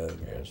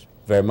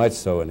 very much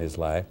so in his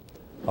life.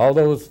 All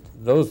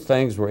those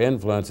things were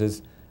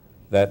influences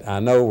that I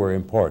know were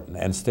important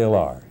and still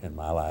are in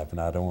my life, and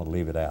I don't want to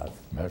leave it out.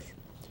 Yes.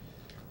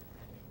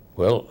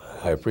 Well,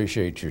 I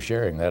appreciate you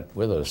sharing that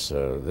with us.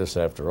 This,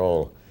 after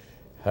all,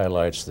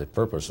 highlights the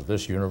purpose of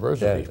this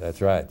university. Yeah,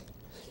 that's right.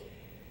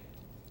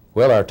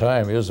 Well, our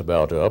time is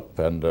about up,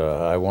 and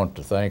I want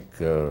to thank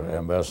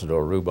Ambassador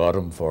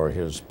Rubottom for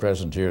his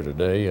presence here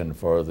today and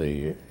for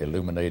the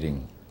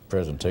illuminating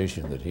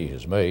presentation that he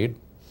has made.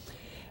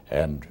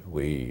 And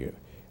we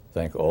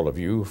thank all of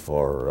you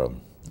for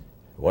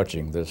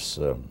watching this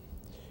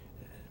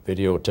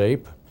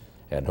videotape,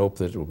 and hope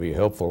that it will be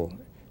helpful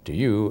to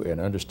you in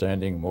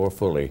understanding more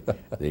fully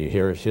the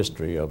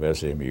history of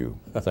SMU.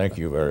 Thank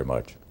you very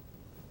much.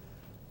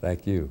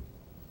 Thank you.